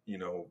in,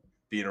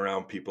 being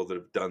around people that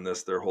have done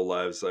this their whole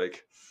lives,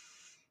 like,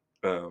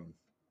 um,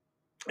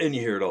 and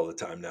you hear it all the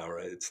time now,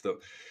 right?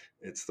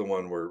 It's the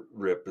one where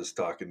Rip is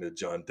talking to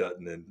John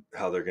Dutton and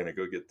how they're going to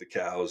go get the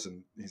cows,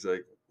 and he's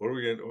like, "What are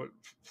we going to?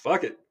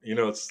 Fuck it."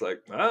 It's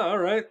like, all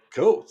right,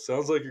 cool.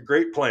 Sounds like a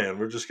great plan.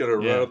 We're just going to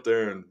run yeah. up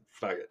there and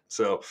fuck it.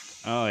 So,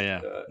 Oh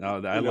yeah. uh, No,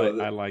 you know,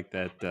 I like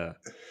that.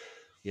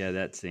 Yeah,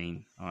 that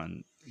scene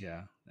on.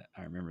 Yeah,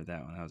 I remember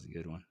that one. That was a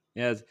good one.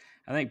 Yeah,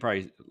 I think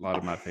probably a lot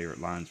of my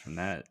favorite lines from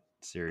that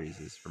series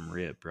is from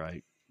Rip.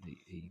 Right?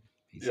 He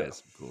yeah,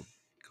 says some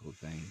cool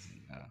things,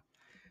 and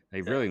they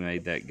yeah, really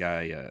made that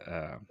guy.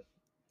 Uh,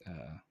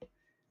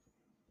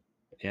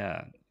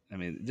 yeah, I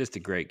mean, just a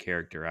great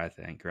character, I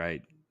think.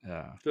 Right?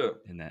 Uh, yeah.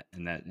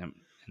 in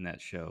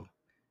that show,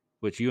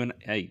 which you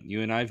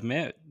and I've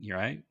met. You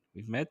right?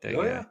 We've met that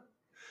Oh yeah, guy.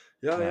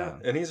 yeah, yeah. Uh,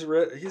 And he's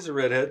a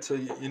redhead, so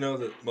you know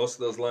that most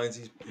of those lines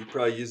he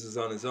probably uses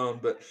on his own.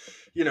 But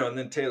and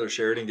then Taylor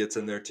Sheridan gets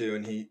in there too,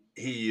 and he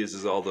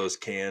uses all those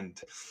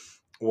canned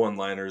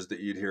one-liners that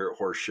you'd hear at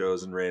horse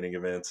shows and reining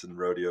events and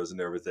rodeos and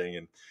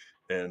everything,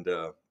 and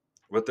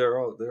but they're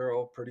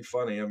all pretty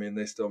funny. I mean,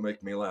 they still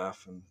make me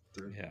laugh, and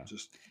they're yeah,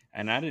 just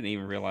and I didn't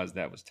even realize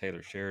that was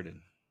Taylor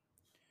Sheridan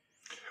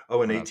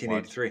oh, in when I was watching.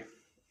 1883.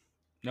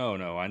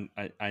 No,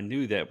 I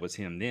knew that was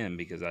him then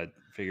because I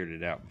figured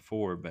it out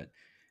before. But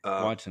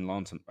Uh, watching not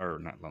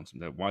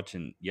Lonesome,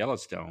 watching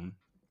Yellowstone,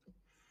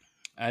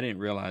 I didn't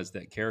realize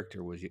that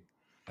character was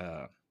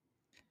uh,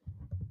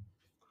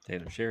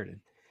 Taylor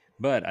Sheridan.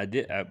 But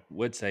I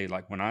would say,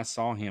 like, when I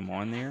saw him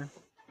on there,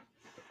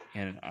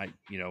 and I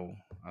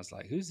was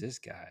like, who's this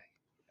guy?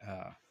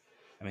 Uh,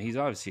 I mean, he's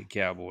obviously a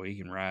cowboy. He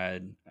can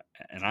ride,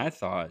 and I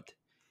thought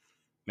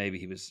maybe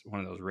he was one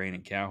of those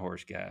reining cow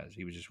horse guys.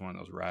 He was just one of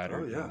those oh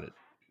riders, yeah, that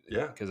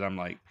yeah, because I'm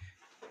like,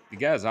 the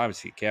guy's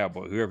obviously a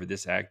cowboy. Whoever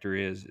this actor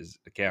is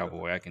a yeah,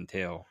 cowboy. I can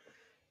tell,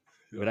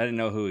 yeah, but I didn't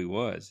know who he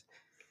was.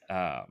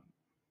 Uh,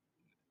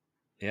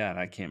 yeah, and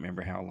I can't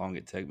remember how long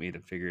it took me to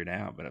figure it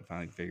out, but I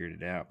finally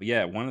figured it out. But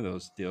yeah, one of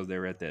those deals, they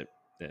were at that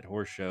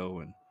horse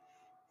show,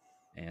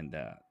 and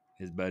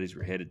his buddies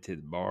were headed to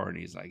the bar, and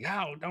he's like,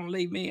 "Oh, don't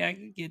leave me! I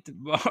can get to the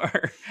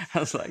bar." I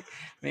was like,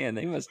 "Man,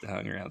 they must have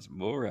hung around some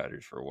bull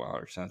riders for a while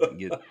or something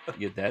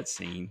get that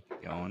scene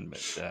going."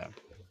 But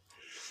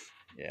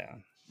yeah,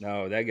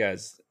 no, that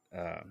guy's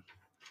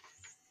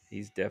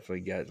he's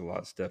definitely got a lot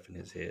of stuff in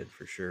his head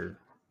for sure,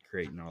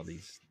 creating all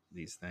these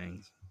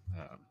things.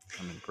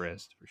 I'm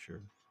impressed for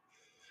sure.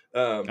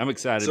 I'm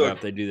excited So about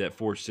if they do that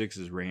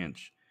 4-6's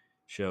ranch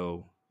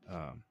show.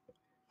 Um,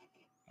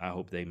 I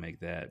hope they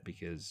make that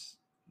because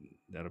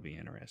that'll be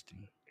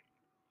interesting.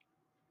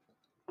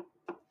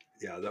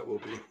 yeah, that will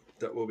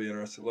be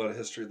interesting. A lot of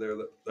history there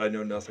that I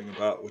know nothing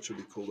about, which would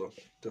be cool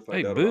to Hey,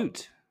 find out about.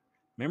 Boot,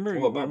 remember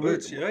Oh, when about we were?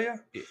 Boots? Yeah, yeah,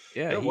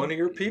 Yeah, yeah. One he. of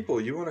your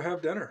people. You want to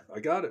have dinner? I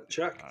got it.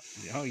 Check.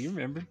 Oh, you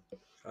remember?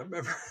 I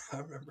remember. I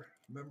remember.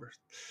 I remember.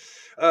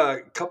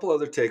 A couple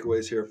other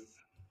takeaways here.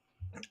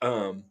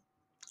 Um,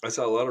 I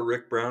saw a lot of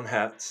Rick Brown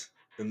hats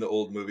in the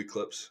old movie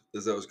clips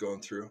as I was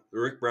going through. The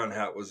Rick Brown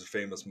hat was a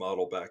famous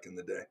model back in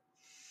the day.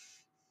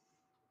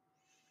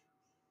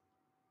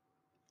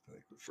 I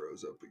think we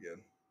froze up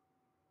again.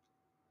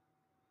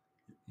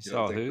 You You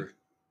don't saw think who?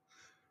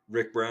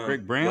 Rick Brown?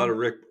 Rick A lot Brown.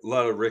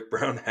 of Rick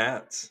Brown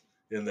hats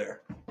in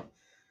there.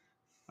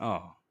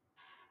 Oh,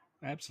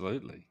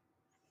 absolutely.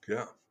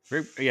 Yeah,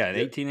 Yeah, in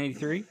yeah.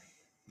 1883.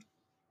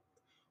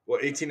 Well,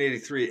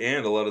 1883,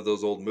 and a lot of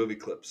those old movie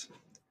clips,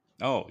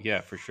 Oh,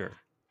 yeah, for sure.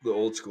 the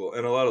old school,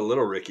 and a lot of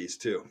Little Rickies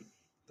too.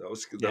 That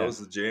Yeah, was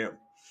the jam.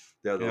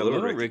 Yeah, the yeah. Little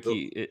Little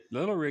Ricky. Ricky.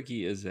 Little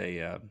Ricky is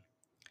a.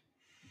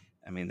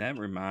 I mean, that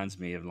reminds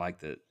me of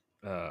like uh,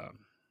 the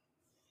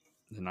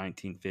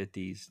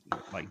 1950s,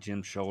 like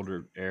Jim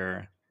Shoulder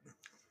era.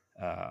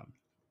 Uh,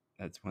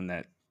 that's when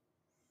that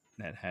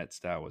hat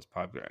style was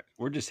popular.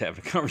 We're just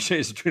having a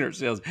conversation between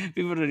ourselves.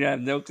 People don't have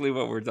no clue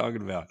what we're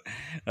talking about.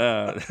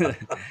 Uh,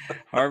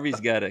 Harvey's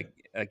got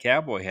a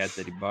cowboy hat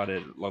that he bought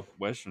at a local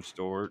Western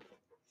store.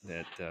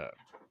 That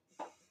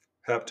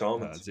Hap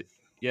Tallman's. is it,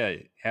 yeah,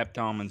 Hap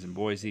Tallman's in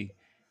Boise,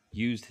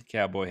 used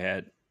cowboy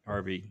hat.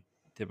 Harvey,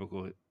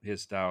 typical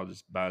his style,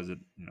 just buys it.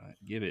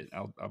 Give it.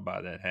 I'll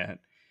buy that hat.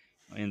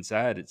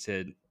 Inside it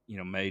said,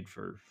 made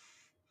for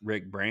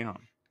Rick Brown.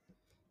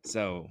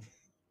 So,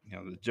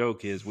 the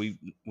joke is we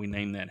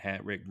named that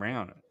hat Rick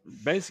Brown.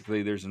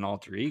 Basically, there's an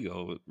alter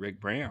ego, Rick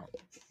Brown.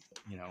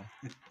 You know.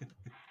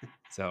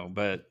 So,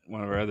 but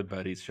one of our other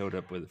buddies showed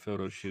up with a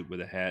photo shoot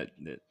with a hat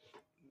that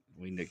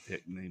we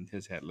named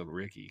his hat Little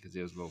Ricky because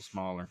it was a little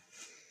smaller.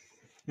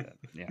 But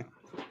yeah,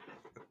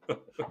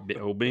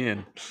 old Ben.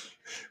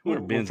 I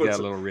wonder if We'll Ben's put got a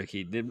some. Little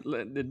Ricky.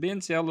 Did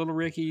Ben sell Little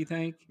Ricky? You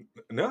think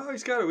No,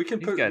 he's got it. We can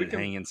he's put. got We it can.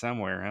 hanging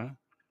somewhere, huh?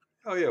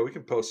 Oh yeah, we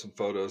can post some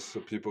photos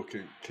so people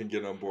can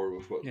get on board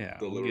with what Yeah,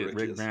 the we'll Little get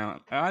Ricky Rick is. Brown.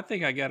 I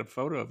think I got a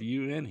photo of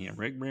you and him,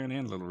 Rick Brown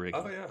and Little Oh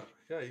Ricky. yeah,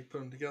 yeah. You put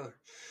them together.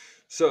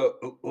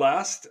 So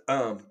last,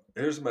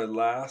 here's my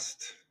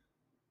last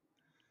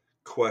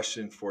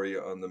question for you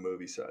on the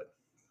movie side.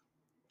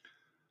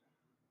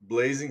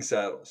 Blazing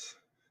Saddles.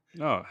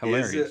 Oh, Is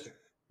hilarious. it?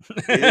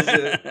 Is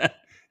it?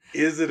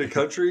 Is it a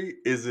country?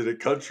 Is it a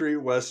country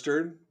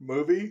western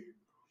movie,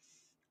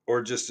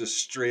 or just a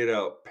straight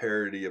out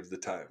parody of the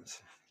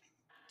times?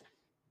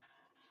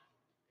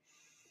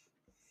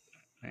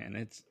 Man,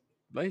 it's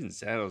Blazing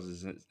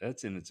Saddles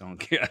that's in its own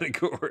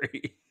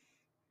category.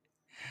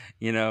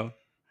 you know,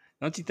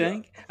 don't you Yeah.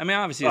 think? I mean,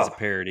 obviously it's a Oh,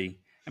 parody.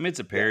 I mean, it's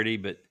a yeah. parody,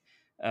 but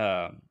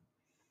um,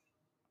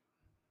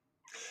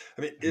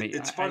 I mean, I mean,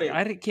 it's funny.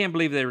 I can't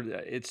believe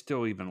it's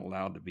still even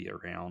allowed to be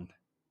around.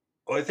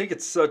 Well, I think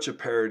it's such a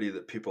parody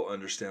that people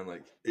understand.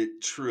 Like,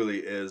 it truly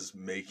is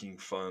making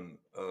fun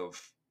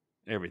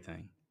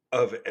Everything.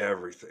 of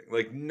everything.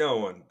 Like, no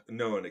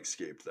one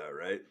escaped that,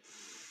 right?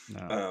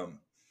 No. Um,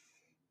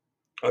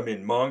 I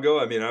mean,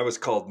 Mongo. I mean, I was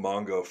called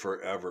Mongo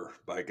forever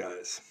by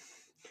guys.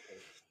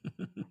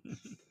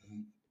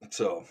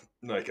 So,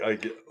 like,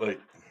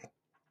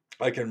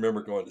 I can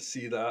remember going to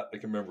see that. I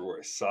can remember where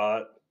I saw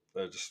it.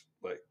 I just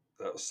like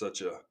that was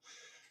such a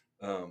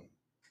um,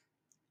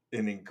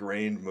 an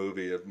ingrained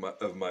movie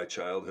of my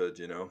childhood.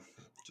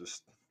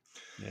 Just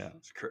Yeah.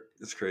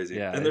 it's crazy.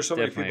 Yeah, And there's it's so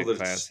many definitely people a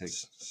that are classic.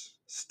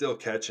 still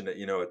catching it.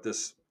 At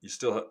this, you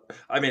still.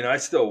 I mean,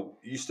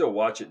 you still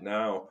watch it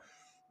now,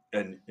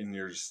 and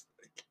you're just.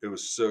 It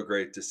was so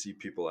great to see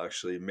people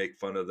actually make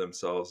fun of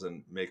themselves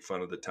and make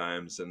fun of the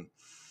times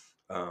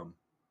um,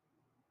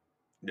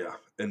 yeah,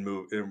 and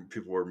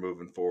people were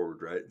moving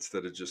forward, right?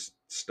 Instead of just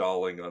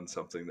stalling on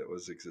something that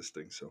was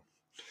existing. So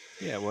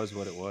Yeah, it was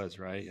what it was,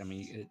 right? I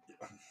mean,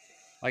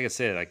 like I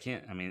said, I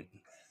can't. I mean,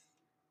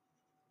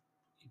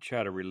 you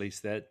try to release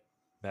that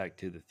back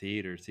to the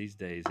theaters these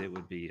days, it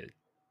would be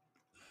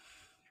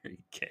a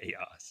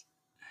chaos.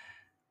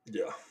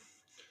 yeah,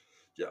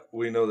 yeah,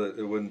 we know that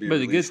it wouldn't be But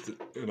the good, released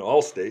in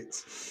all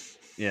states.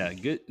 yeah,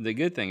 good. The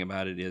good thing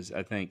about it is,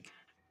 I think,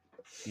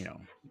 you know,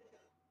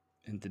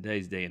 in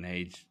today's day and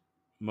age,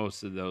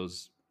 most of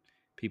those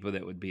people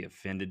that would be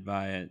offended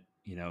by it,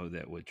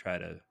 that would try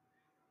to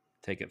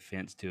take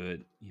offense to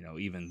it,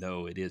 even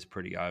though it is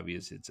pretty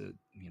obvious it's a,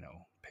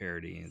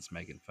 parody and it's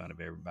making fun of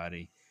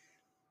everybody.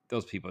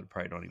 Those people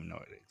probably don't even know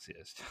it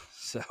exists.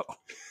 So,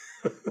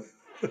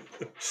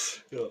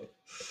 yeah.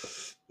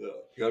 You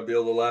gotta be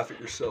able to laugh at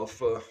yourself,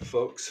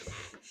 folks.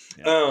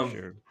 yeah, for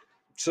sure.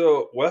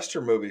 So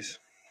Western movies.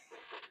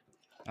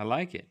 I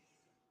like it.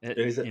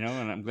 Anything?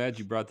 And I'm glad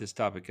you brought this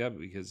topic up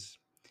because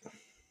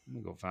I'm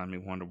gonna go find me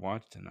one to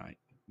watch tonight.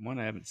 One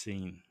I haven't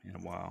seen in a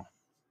while.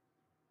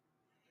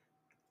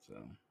 So,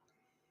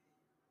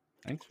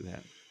 thanks for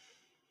that.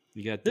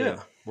 You got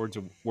Yeah. words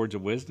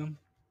of wisdom.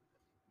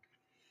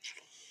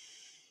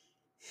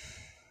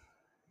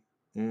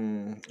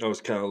 I was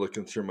kind of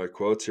looking through my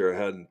quotes here. I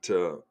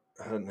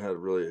hadn't had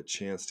really a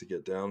chance to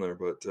get down there,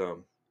 but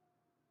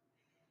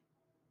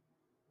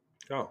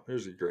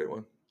here's a great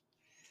one.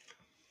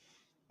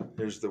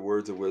 Here's the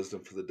words of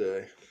wisdom for the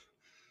day.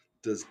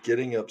 Does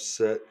getting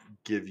upset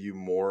give you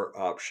more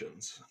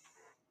options?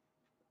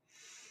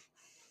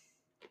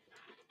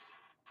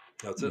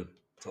 That's it.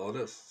 That's all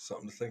it is.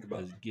 Something to think about.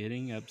 Does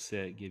getting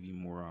upset give you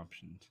more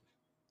options?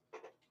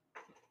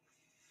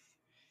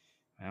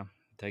 Well,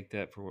 take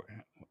that for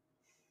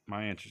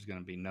my answer is going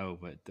to be no,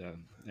 but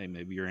hey,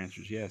 maybe your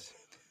answer is yes.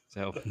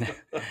 So,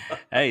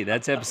 hey,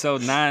 that's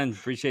episode 9.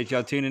 Appreciate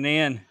y'all tuning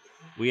in.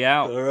 We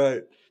out. All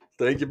right.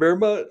 Thank you very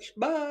much.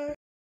 Bye.